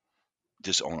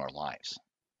 disown our lives.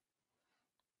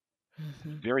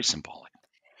 Mhm. Very symbolic.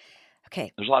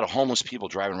 Okay. There's a lot of homeless people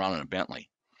driving around in a Bentley.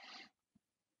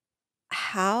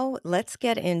 Let's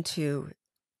get into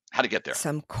How to get there?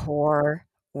 some core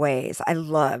ways. I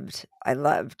loved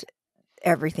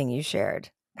everything you shared.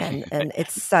 And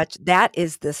it's that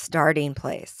is the starting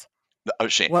place, Oh,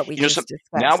 shame. what we So just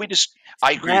now discussed.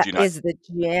 I agree with That you. Not, is the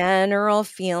general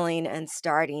feeling and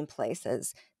starting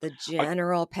places, the uh,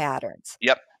 general patterns.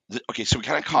 yep. Okay, so we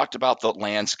kind of Mm, talked about the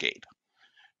landscape,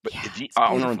 but yeah, it's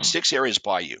I want to run beautiful. 6 areas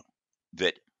by you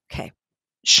that Okay.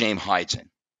 shame hides in: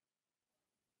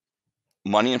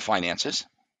 money and finances,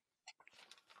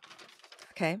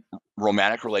 Okay.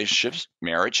 romantic relationships,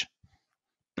 marriage,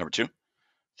 number 2.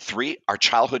 3, our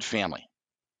childhood family.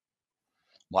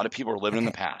 A lot of people are living in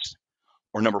the Okay. past.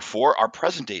 Or number 4, our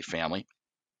present day family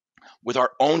with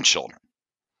our own children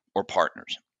or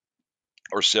partners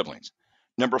or siblings.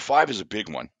 Number 5 is a big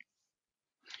one: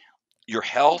 your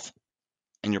health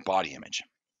and your body image.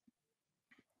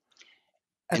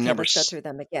 And Okay, number let's go s- through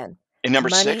them again. and number Money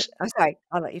 6 I'm sorry,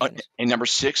 I'll let you finish. and number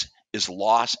 6 is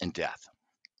loss and death.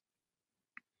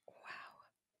 Wow.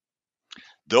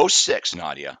 Those 6,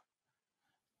 Nadia,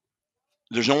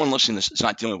 there's no one listening to this that's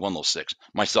not dealing with one of those 6,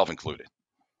 myself included.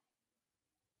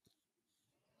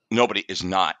 Nobody is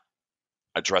not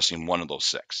addressing one of those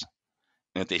 6.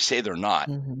 And if they say they're not,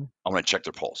 Mhm. I want to check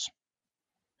their pulse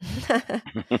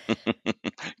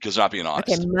because they're not being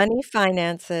Okay, honest. money,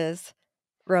 finances,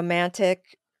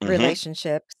 romantic Hmm.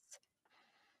 relationships,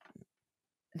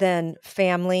 then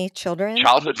family, children?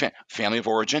 Childhood family of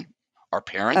origin, our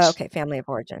Oh, parents. okay, family of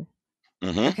origin.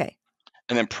 Hmm. Okay,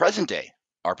 And then present day,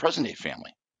 our present day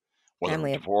family, whether we're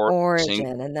family of divorced, single.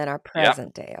 origin, and then our Yep.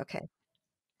 present day, okay.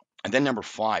 And then number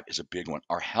 5 is a big one: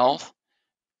 our health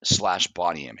 /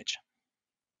 body image.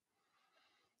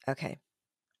 Okay.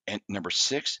 And number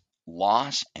 6,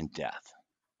 loss and death.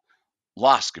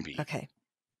 Loss can be Okay.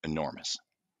 enormous.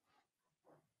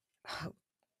 Oh,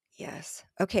 yes.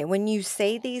 Okay. When you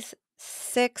say these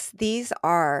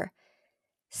are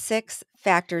 6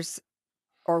 factors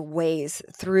or ways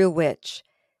through which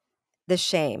the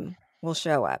shame will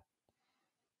show up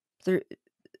through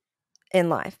in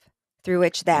life, through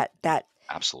which And that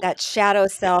absolutely. shadow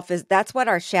self is that's what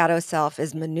our shadow self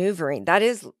is maneuvering. That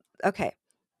is okay.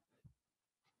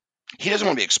 He doesn't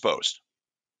want to be exposed.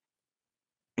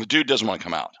 The dude doesn't want to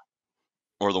come out,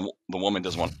 or the woman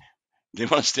doesn't want. They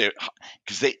want to stay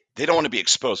because they don't want to be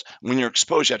exposed. When you're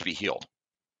exposed, you have to be healed.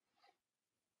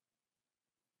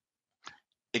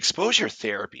 Exposure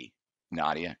therapy,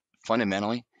 Nadia,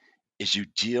 fundamentally, is you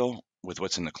deal with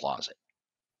what's in the closet.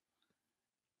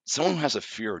 Someone who has a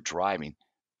fear of driving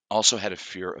also had a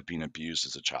fear of being abused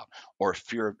as a child, or a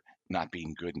fear of not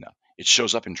being good enough. It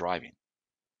shows up in driving.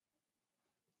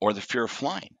 Or the fear of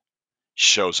flying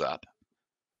shows up.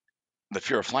 The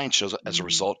fear of flying shows up as a Mhm.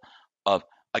 result of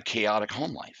a chaotic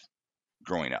home life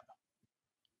growing up,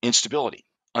 instability,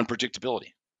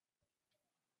 unpredictability.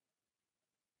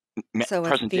 So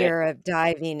a Present day, fear of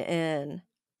diving in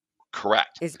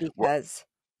correct. is Where because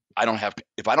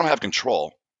if I don't have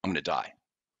control, I'm going to die.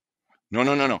 No,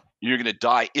 no, no, okay. no. You're going to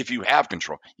die if you have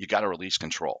control. You got to release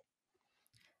control.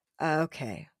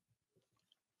 Okay.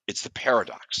 It's the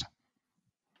paradox.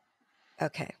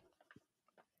 Okay.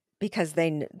 Because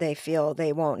they feel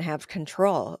they won't have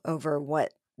control over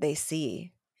what they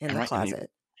see in And the right,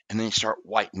 closet. and then they start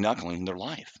white knuckling their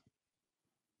life,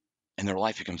 and their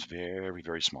life becomes very,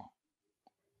 very small,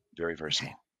 very, very Okay.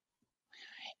 small.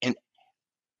 And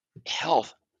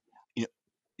health, you know,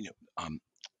 you know,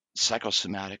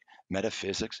 psychosomatic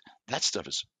metaphysics, that stuff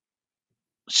is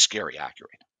scary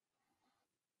accurate.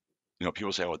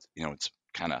 People say, "Oh, it's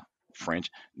kind of fringe."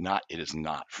 It is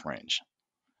not fringe.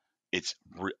 It's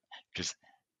because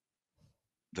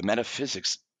the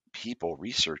metaphysics people,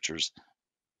 researchers,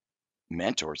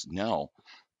 mentors know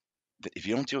that if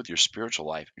you don't deal with your spiritual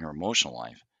life and your emotional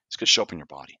life, it's going to show up in your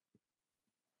body.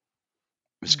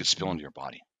 This could spill Mhm. into your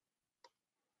body.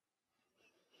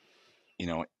 You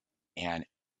know, and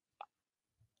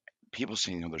people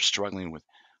say, they're struggling with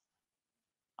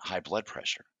high blood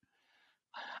pressure.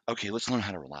 Okay, let's learn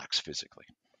how to relax physically.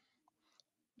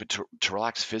 But to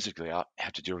relax physically, I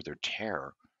have to deal with their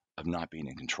terror of not being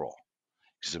in control.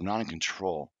 Because if I'm not in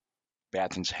control,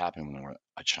 bad things happen when we're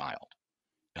a child.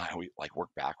 How we like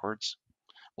work backwards.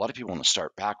 A lot of people want to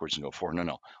start backwards and go forward. No,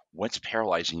 no. What's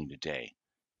paralyzing you today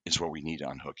is where we need to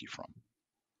unhook you from.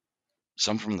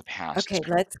 Some from the past is Okay,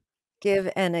 let's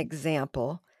give an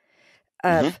example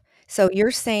hmm of so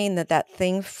you're saying that that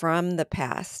thing from the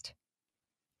past,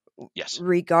 yes,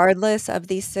 regardless of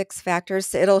these 6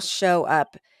 factors, it'll show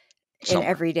up in somewhere.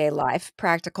 everyday life,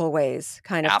 practical ways,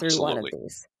 kind of through one of Absolutely.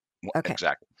 these. Okay.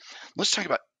 Exactly. Let's talk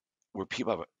about where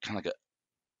people have kind of like a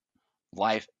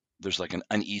life, there's like an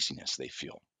uneasiness they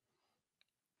feel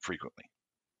frequently.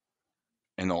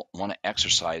 And they'll want to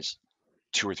exercise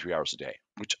 2 or 3 hours a day,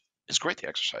 which is great to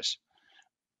exercise.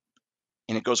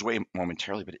 And it goes away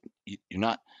momentarily, but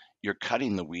you're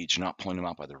cutting the weeds, you're not pulling them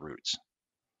out by the roots.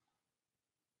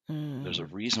 There's a Mm,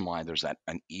 reason why there's that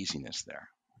uneasiness there.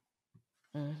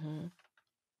 mhm.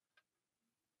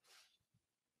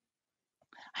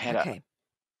 I had a Okay.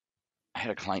 I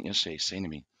had a client yesterday saying to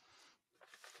me,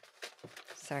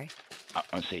 Sorry. I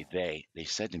want to say they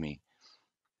said to me,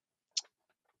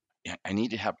 "Yeah, I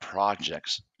need to have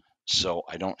projects so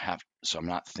I'm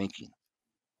not thinking."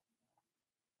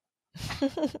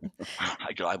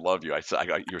 I go, "I love you." I said,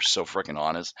 "You're so freaking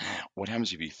honest. What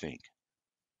happens if you think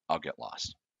I'll get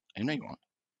lost?" I know you won't.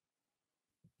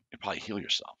 You'll probably heal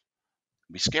yourself.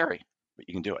 It'll be scary, but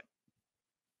you can do it.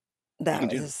 You can That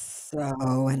do it. is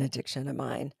so an addiction of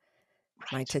mine.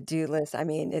 My Right. to-do list, I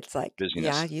mean, it's like,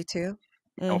 "Yeah, Busyness. you too?"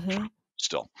 Oh, Mhm.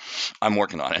 still, I'm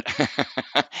working on it.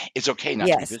 It's okay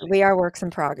not to be Yes, busy. we are works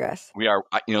in progress. We are,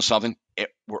 something.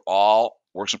 We're all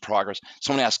works in progress.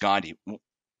 Someone asked Gandhi,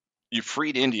 "You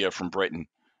freed India from Britain.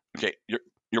 Okay,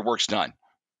 your work's done."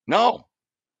 No,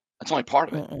 that's only part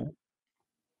of it. Mm-mm.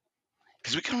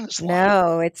 Because we come in this life.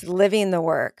 No, it's living the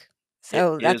work. It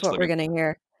So that's is what we're living. gonna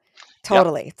hear. Yep.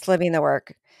 Totally, it's living the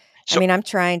work. I So mean, I'm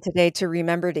trying today to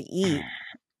remember to eat.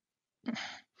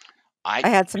 I, I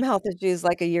had some health issues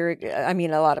like a year ag I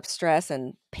mean, a lot of stress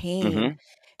and pain,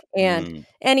 mm-hmm, and mm.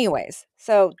 anyways,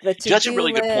 so the That's a to-do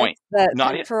really good list, point. the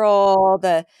Nadia. control,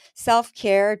 the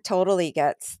self-care totally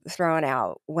gets thrown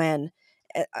out when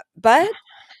but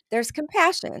there's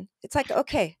compassion. It's like,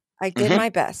 "Okay, I did hmm my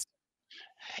best."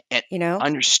 And You know,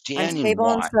 understanding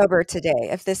unstable and why. sober today.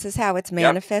 If this is how it's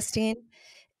Yep, manifesting,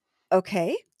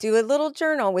 okay, do a little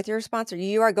journal with your sponsor.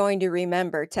 You are going to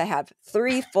remember to have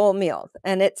 3 full meals,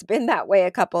 and it's been that way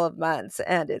a couple of months,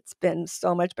 and it's been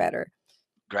so much better.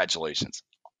 congratulations.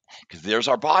 Because there's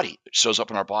our body. It shows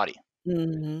up in our body.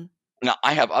 Mhm. Now,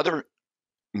 I have other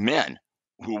men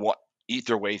who eat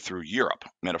their way through Europe,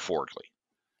 metaphorically.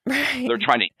 They're Right.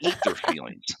 trying to eat their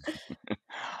feelings,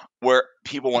 where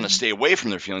people want to Mhm. stay away from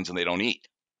their feelings and they don't eat.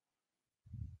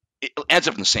 It ends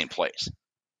up in the same place.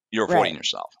 You're avoiding Right,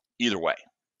 yourself either way.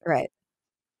 right,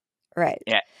 right.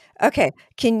 Yeah, Okay,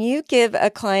 can you give a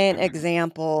client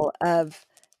example of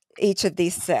each of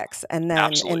these 6? And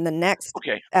then absolutely. in the next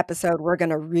Okay, episode, we're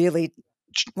gonna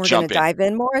jump in. dive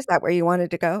in more? Is that where you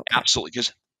wanted to go? Okay. Absolutely.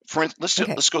 Because, for instance,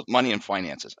 Okay. let's go with money and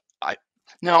finances.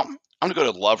 Now I'm going to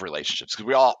go to love relationships because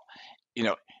we all, you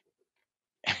know,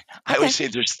 I always Okay. say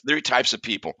there's 3 types of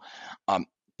people: um,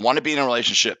 want to be in a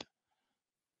relationship,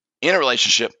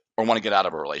 or want to get out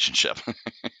of a relationship.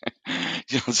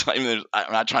 So, I mean,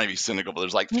 I'm not trying to be cynical, but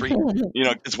there's like 3.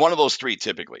 It's one of those 3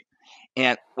 typically.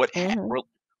 And Mhm,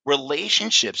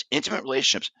 relationships, intimate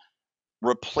relationships,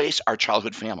 replace our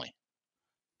childhood family.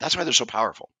 That's why they're so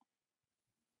powerful.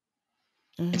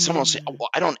 And someone will say, "Oh, mhm, well,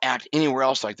 I don't act anywhere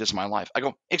else like this in my life." I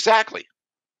go, exactly.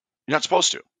 You're not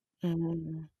supposed to.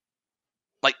 mhm,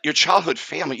 Like your childhood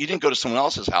family, you didn't go to someone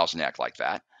else's house and act like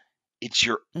that. It's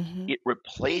your, mhm,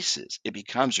 it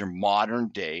becomes your modern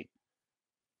day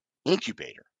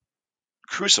incubator,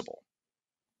 crucible,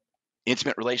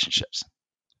 intimate relationships,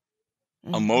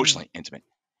 mhm, emotionally intimate.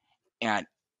 And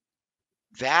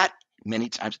that many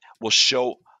times will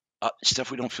show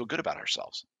stuff we don't feel good about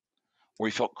ourselves, or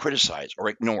we felt criticized or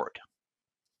ignored.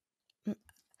 mm,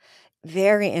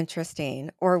 very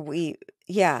interesting, or we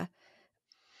yeah.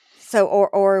 So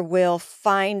or we'll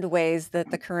find ways that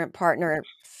the current partner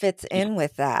fits Yeah. in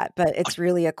with that, but it's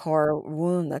really a core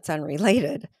wound that's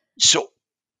unrelated. So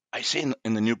I say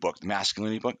in the new book, the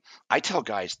masculinity book, I tell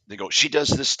guys, they go, she does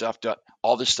this stuff,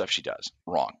 all this stuff she does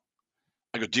wrong.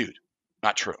 I go, dude,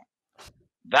 not true.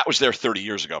 That was there 30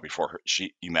 years ago before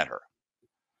you met her.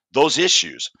 Those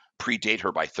issues predate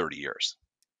her by 30 years.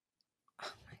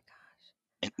 Oh my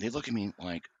And they look at me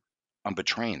like I'm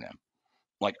betraying them.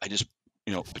 Like I just,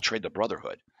 betrayed the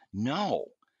brotherhood. No.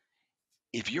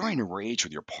 If you're in a rage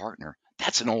with your partner,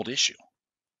 that's an old issue.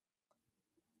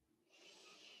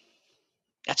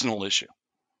 That's an old issue.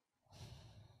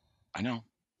 I know.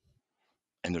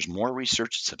 And there's more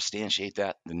research to substantiate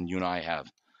that than you and I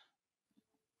have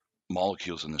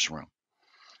molecules in this room.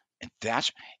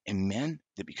 And men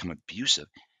that become abusive,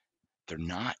 they're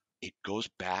not, it goes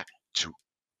back to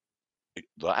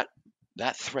that,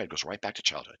 that thread goes right back to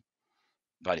childhood,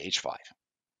 about age 5.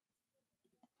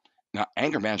 Now,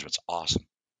 anger management's awesome.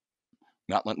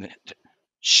 Not letting it,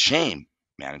 shame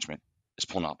management is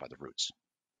pulling out by the roots.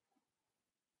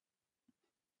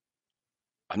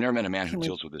 I've never met a man who Can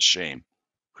we deals with his shame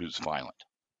who's violent.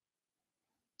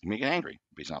 He may get angry,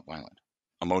 but he's not violent.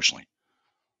 Emotionally,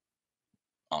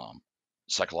 um,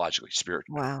 psychologically,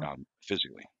 wow,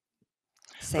 physically.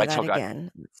 But say I that tell guys,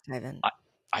 again. Let's dive in.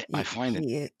 I find that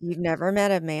You've never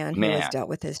met a man a who has man dealt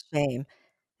with his shame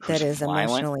who's that is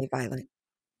violent, emotionally violent.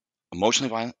 emotionally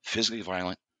violent, physically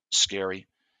violent, scary,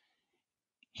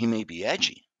 he may be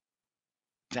edgy.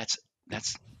 That's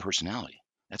that's personality.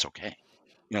 That's okay.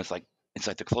 It's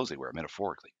like the clothes they wear,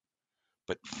 metaphorically.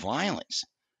 But violence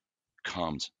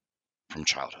comes from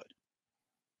childhood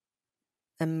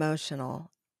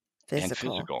Emotional, and physical,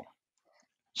 physical.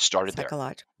 Started there.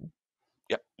 psychological.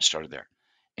 Yep, started there.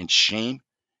 And shame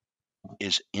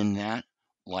is in that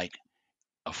like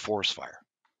a forest fire.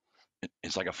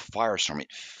 It's like a firestorm.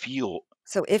 It feel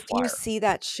So the if you fire. see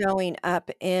that showing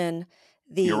up in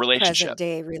Your the present relationship,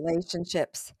 day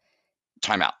relationships,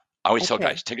 time out. I always tell okay.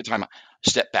 guys, take a time out,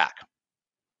 step back.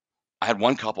 I had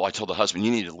one couple, I told the husband,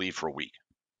 you need to leave for a week.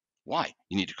 Why?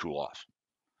 You need to cool off.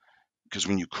 Because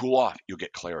when you cool off, you'll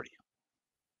get clarity.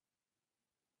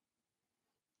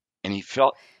 And he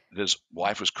felt that his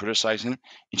wife was criticizing him,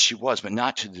 and she was, but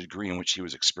not to the degree in which he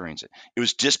was experiencing it. It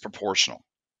was disproportional.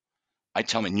 I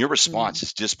tell him, and your response Mhm.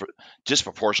 is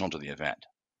disproportional to the event.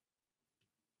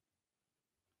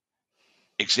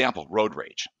 Example, road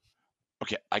rage.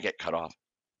 Okay, I get cut off.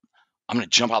 I'm going to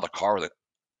jump out of the car with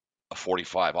a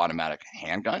 45 automatic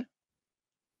handgun.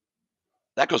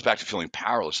 That goes back to feeling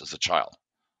powerless as a child,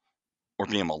 or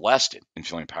being molested and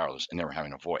feeling powerless and never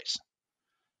having a voice.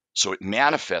 So it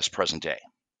manifests present day.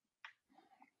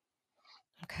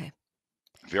 Okay.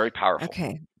 Very powerful.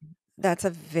 Okay. That's a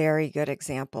very good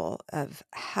example of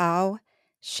how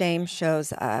shame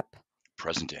shows up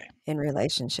present day. in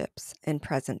relationships in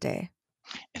present day.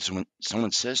 And so when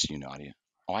someone says to you, Nadia,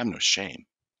 "Oh, I have no shame,"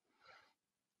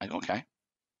 I go, "Okay,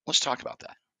 let's talk about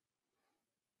that.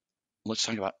 Let's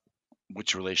talk about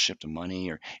what's your relationship to money,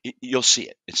 or you'll see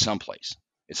it. It's someplace.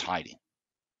 It's hiding.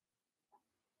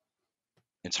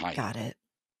 It's hiding, Got it.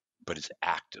 but it's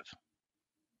active.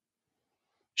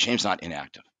 Shame's not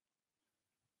inactive.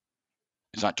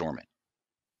 It's not dormant.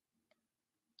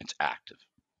 It's active.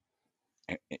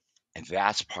 And, and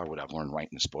that's part of what I've learned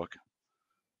writing this book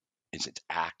is it's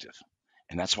active.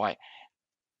 And that's why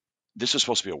this was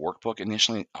supposed to be a workbook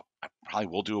initially. I probably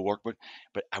will do a workbook,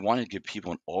 but I wanted to give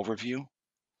people an overview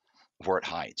of where it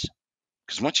hides.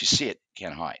 Because once you see it, you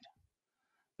can't hide.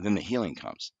 And then the healing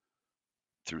comes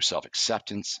through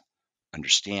self-acceptance,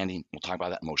 understanding. We'll talk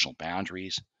about that, emotional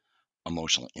boundaries,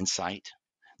 emotional insight.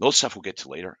 Those stuff we'll get to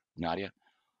later, Nadia.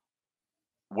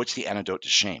 What's the antidote to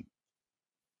shame?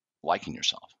 Liking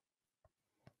yourself.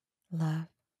 Love.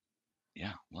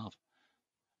 Yeah, love.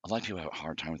 A lot of people have a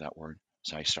hard time with that word,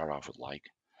 so I start off with like.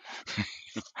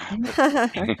 But,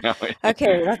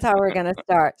 Okay, that's how we're going to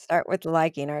start. Start with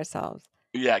liking ourselves.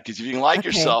 yeah, because if you can like Okay.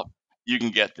 yourself, you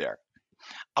can get there.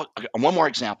 One more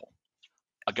example.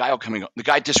 A guy will come and go, the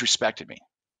guy disrespected me.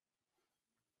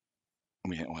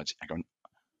 I go,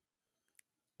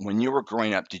 when you were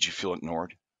growing up, did you feel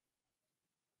ignored?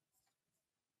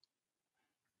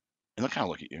 And they'll kind of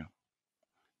look at you.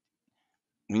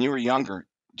 When you were younger,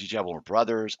 did you have older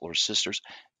brothers, older sisters?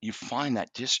 You find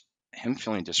that him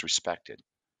feeling disrespected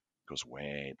goes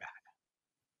way back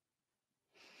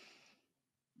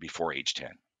before age 10,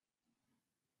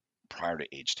 prior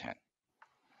to age 10.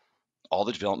 All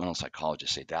the developmental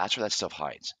psychologists say that's where that stuff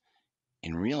hides.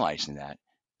 In realizing that,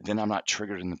 then I'm not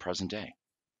triggered in the present day.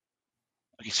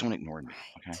 Okay, someone ignored me.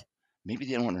 Okay, Right. maybe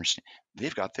they don't understand.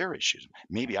 They've got their issues.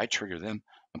 Maybe I trigger them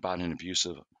about an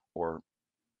abusive or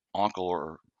uncle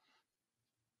or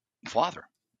father.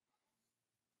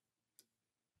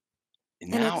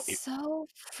 And And now, it's so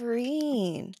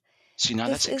freeing. see, now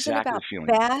This that's isn't exactly about the feeling.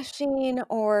 bashing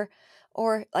or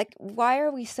like why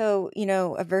are we so,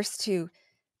 averse to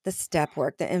the step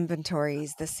work, the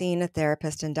inventories, the seeing a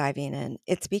therapist and diving in?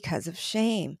 It's because of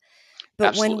shame.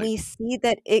 But when Absolutely. we see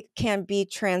that it can be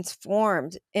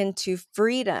transformed into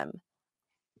freedom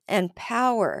and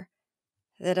power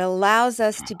that allows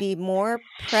us to be more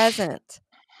present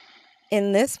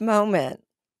in this moment,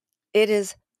 it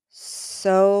is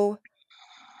so,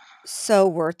 so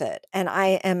worth it. And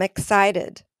I am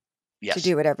excited to Yes,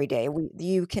 do it every day.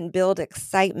 You can build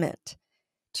excitement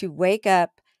to wake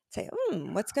up, say,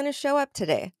 what's going to show up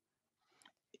today?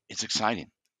 it's exciting.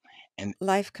 And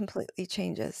Life completely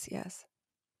changes. Yes.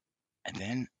 and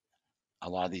then a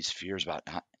lot of these fears about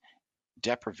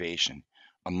deprivation,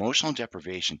 emotional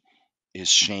deprivation is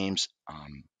shame's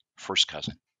first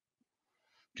cousin.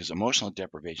 Because emotional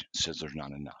deprivation says there's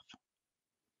not enough.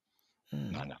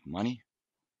 Not Mm. enough money,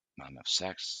 not enough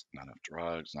sex, not enough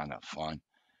drugs, not enough fun.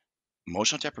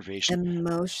 Emotional deprivation,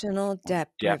 Emotional or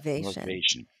deprivation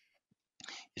deprivation,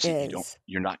 is that is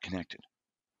you're not connected.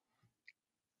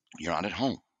 You're not at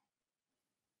home.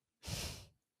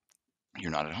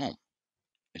 You're not at home.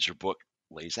 As your book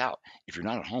lays out. If you're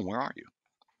not at home, where are you?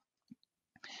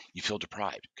 You feel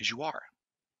deprived because you are.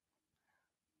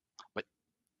 But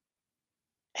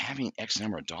having X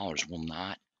number of dollars will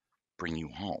not bring you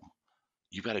home.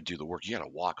 You've got to do the work. You got to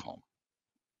walk home.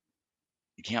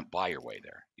 You can't buy your way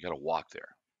there. You got to walk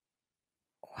there.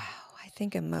 wow. I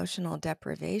think emotional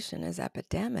deprivation is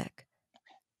epidemic.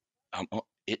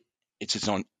 It it's its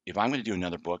own. If I'm going to do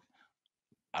another book,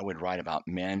 I would write about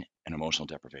men and emotional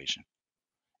deprivation.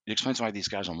 It explains why these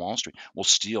guys on Wall Street will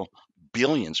steal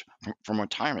billions from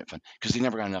retirement fund because they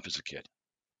never got enough as a kid.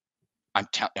 I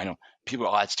know people.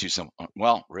 Oh, that's too simple.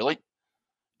 Well, really?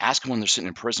 Ask them when they're sitting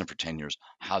in prison for 10 years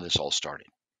how this all started.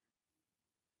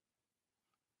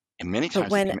 And many But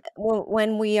times they come.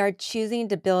 when we are choosing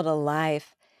to build a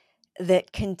life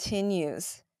that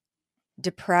continues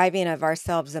depriving of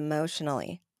ourselves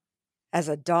emotionally as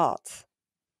adults,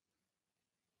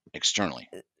 Externally.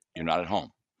 You're not at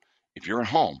home. If you're at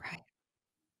home, right?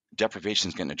 deprivation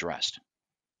is getting addressed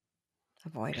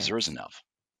because there is Avoidance. enough.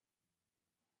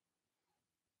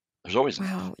 There's always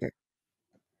enough. Wow, you're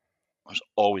There's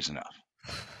always enough.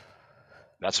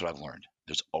 That's what I've learned.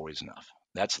 There's always enough.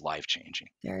 That's life changing.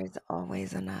 there is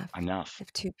always enough. Enough.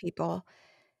 If two people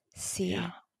Yeah,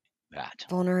 see that.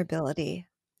 vulnerability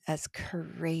as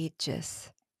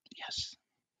courageous. Yes,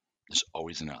 there's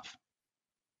always enough.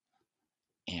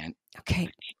 And Okay,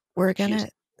 the, we're the key is gonna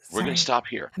we're going to sorry, stop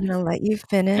here. I'm gonna let you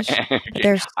finish, but Okay.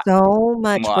 there's so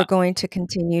much Ma, we're going to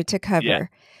continue to yeah. cover.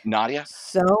 Nadia,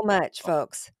 So much,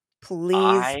 folks. Please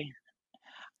I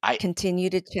I continue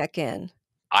to check in.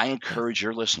 I Yes. encourage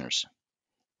your listeners,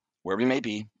 wherever you may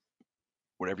be,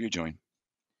 whatever you're doing,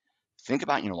 think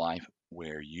about in your life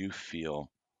where you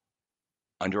feel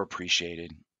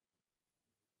underappreciated,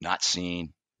 not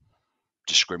seen,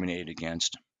 discriminated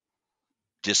against,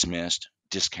 dismissed,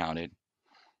 discounted.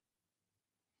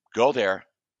 Go there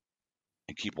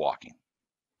and keep walking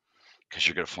because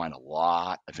you're going to find a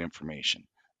lot of information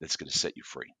that's going to set you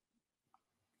free.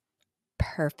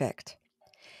 Perfect.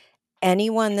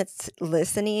 Anyone that's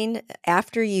listening,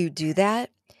 after you do that,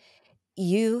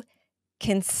 you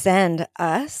can send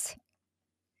us Please.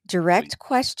 direct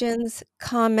questions,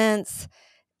 comments,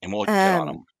 And we'll get on um,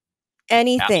 them.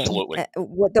 anything, Absolutely.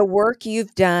 what the work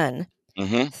you've done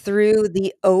Hmm. through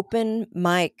the open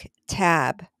mic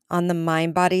tab on the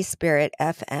Mind Body Spirit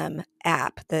FM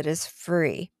app that is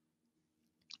free,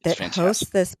 It's that hosts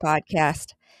fantastic. this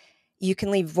podcast. You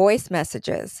can leave voice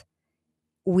messages.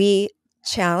 We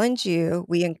challenge you,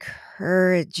 we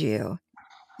encourage you.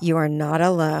 You are not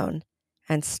alone.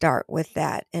 And start with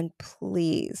that. And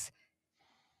please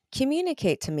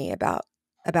communicate to me about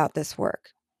this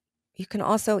work. You can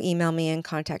also email me and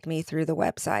contact me through the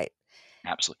website.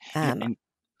 Absolutely. Um, And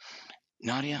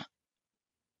Nadia,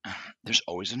 there's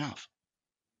always enough.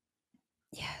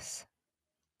 yes,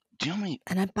 The only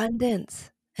an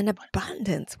abundance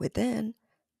within.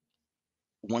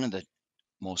 one of the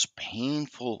most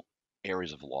painful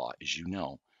areas of law, as you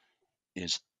know,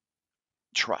 is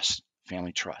trust,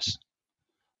 family trust.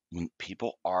 When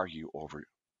people argue over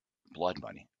blood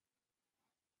money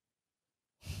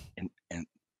and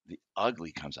the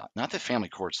ugly comes out, not the family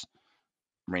courts,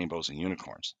 rainbows and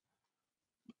unicorns,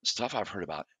 stuff I've heard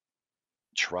about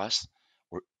trust,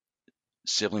 where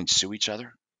siblings sue each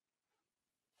other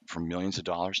for millions of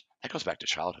dollars, that goes back to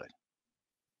childhood.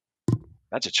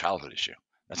 That's a childhood issue.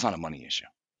 That's not a money issue.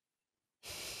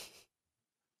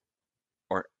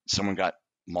 Or someone got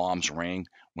mom's ring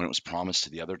when it was promised to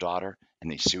the other daughter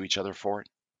and they sue each other for it.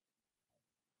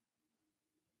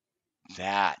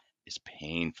 That is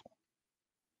painful.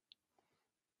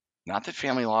 Not that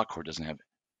family law court doesn't have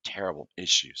terrible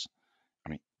issues. I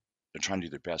mean, they're trying to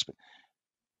do their best, but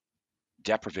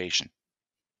deprivation.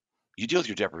 You deal with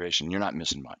your deprivation, you're not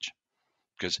missing much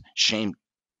because shame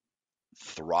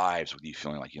thrives with you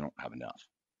feeling like you don't have enough.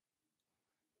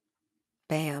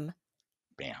 Bam.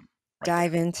 Bam, right there.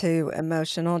 Dive into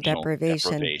emotional Emotional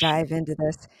deprivation. deprivation. Dive into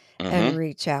this Mm-hmm. and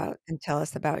reach out and tell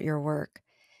us about your work.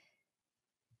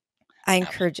 I Absolutely.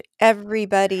 encourage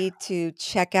everybody to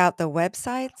check out the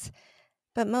websites,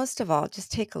 but most of all,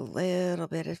 just take a little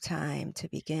bit of time to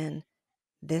begin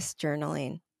this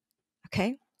journaling.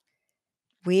 Okay?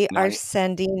 We are Nadia,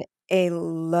 sending a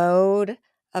load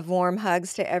of warm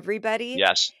hugs to everybody.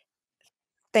 yes,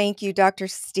 Thank you, Dr.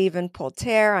 Stephan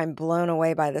Poulter. I'm blown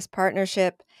away by this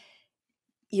partnership.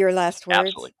 Your last words?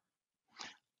 absolutely.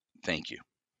 Thank you.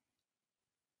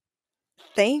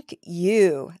 Thank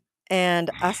you. And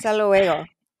hasta luego.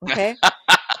 Okay?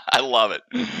 I love it.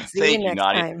 See you Thank you, next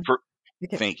Nadia. time.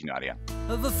 Okay. Thank you, Nadia.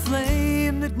 Of a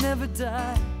flame that never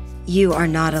dies. You are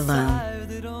not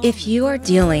alone. If you are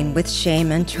dealing with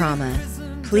shame and trauma,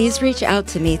 please reach out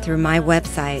to me through my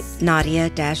website,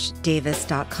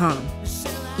 nadia-davis.com.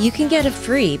 You can get a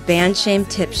free band shame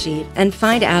tip sheet and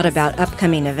find out about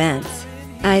upcoming events.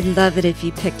 I'd love it if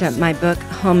you picked up my book,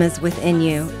 Home is Within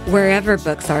You, wherever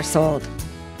books are sold.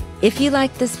 If you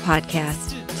like this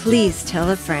podcast, please tell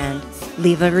a friend,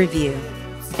 leave a review,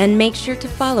 and make sure to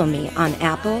follow me on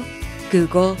Apple,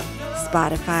 Google,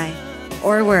 Spotify,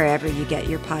 or wherever you get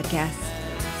your podcasts.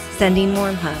 Sending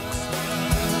warm hugs.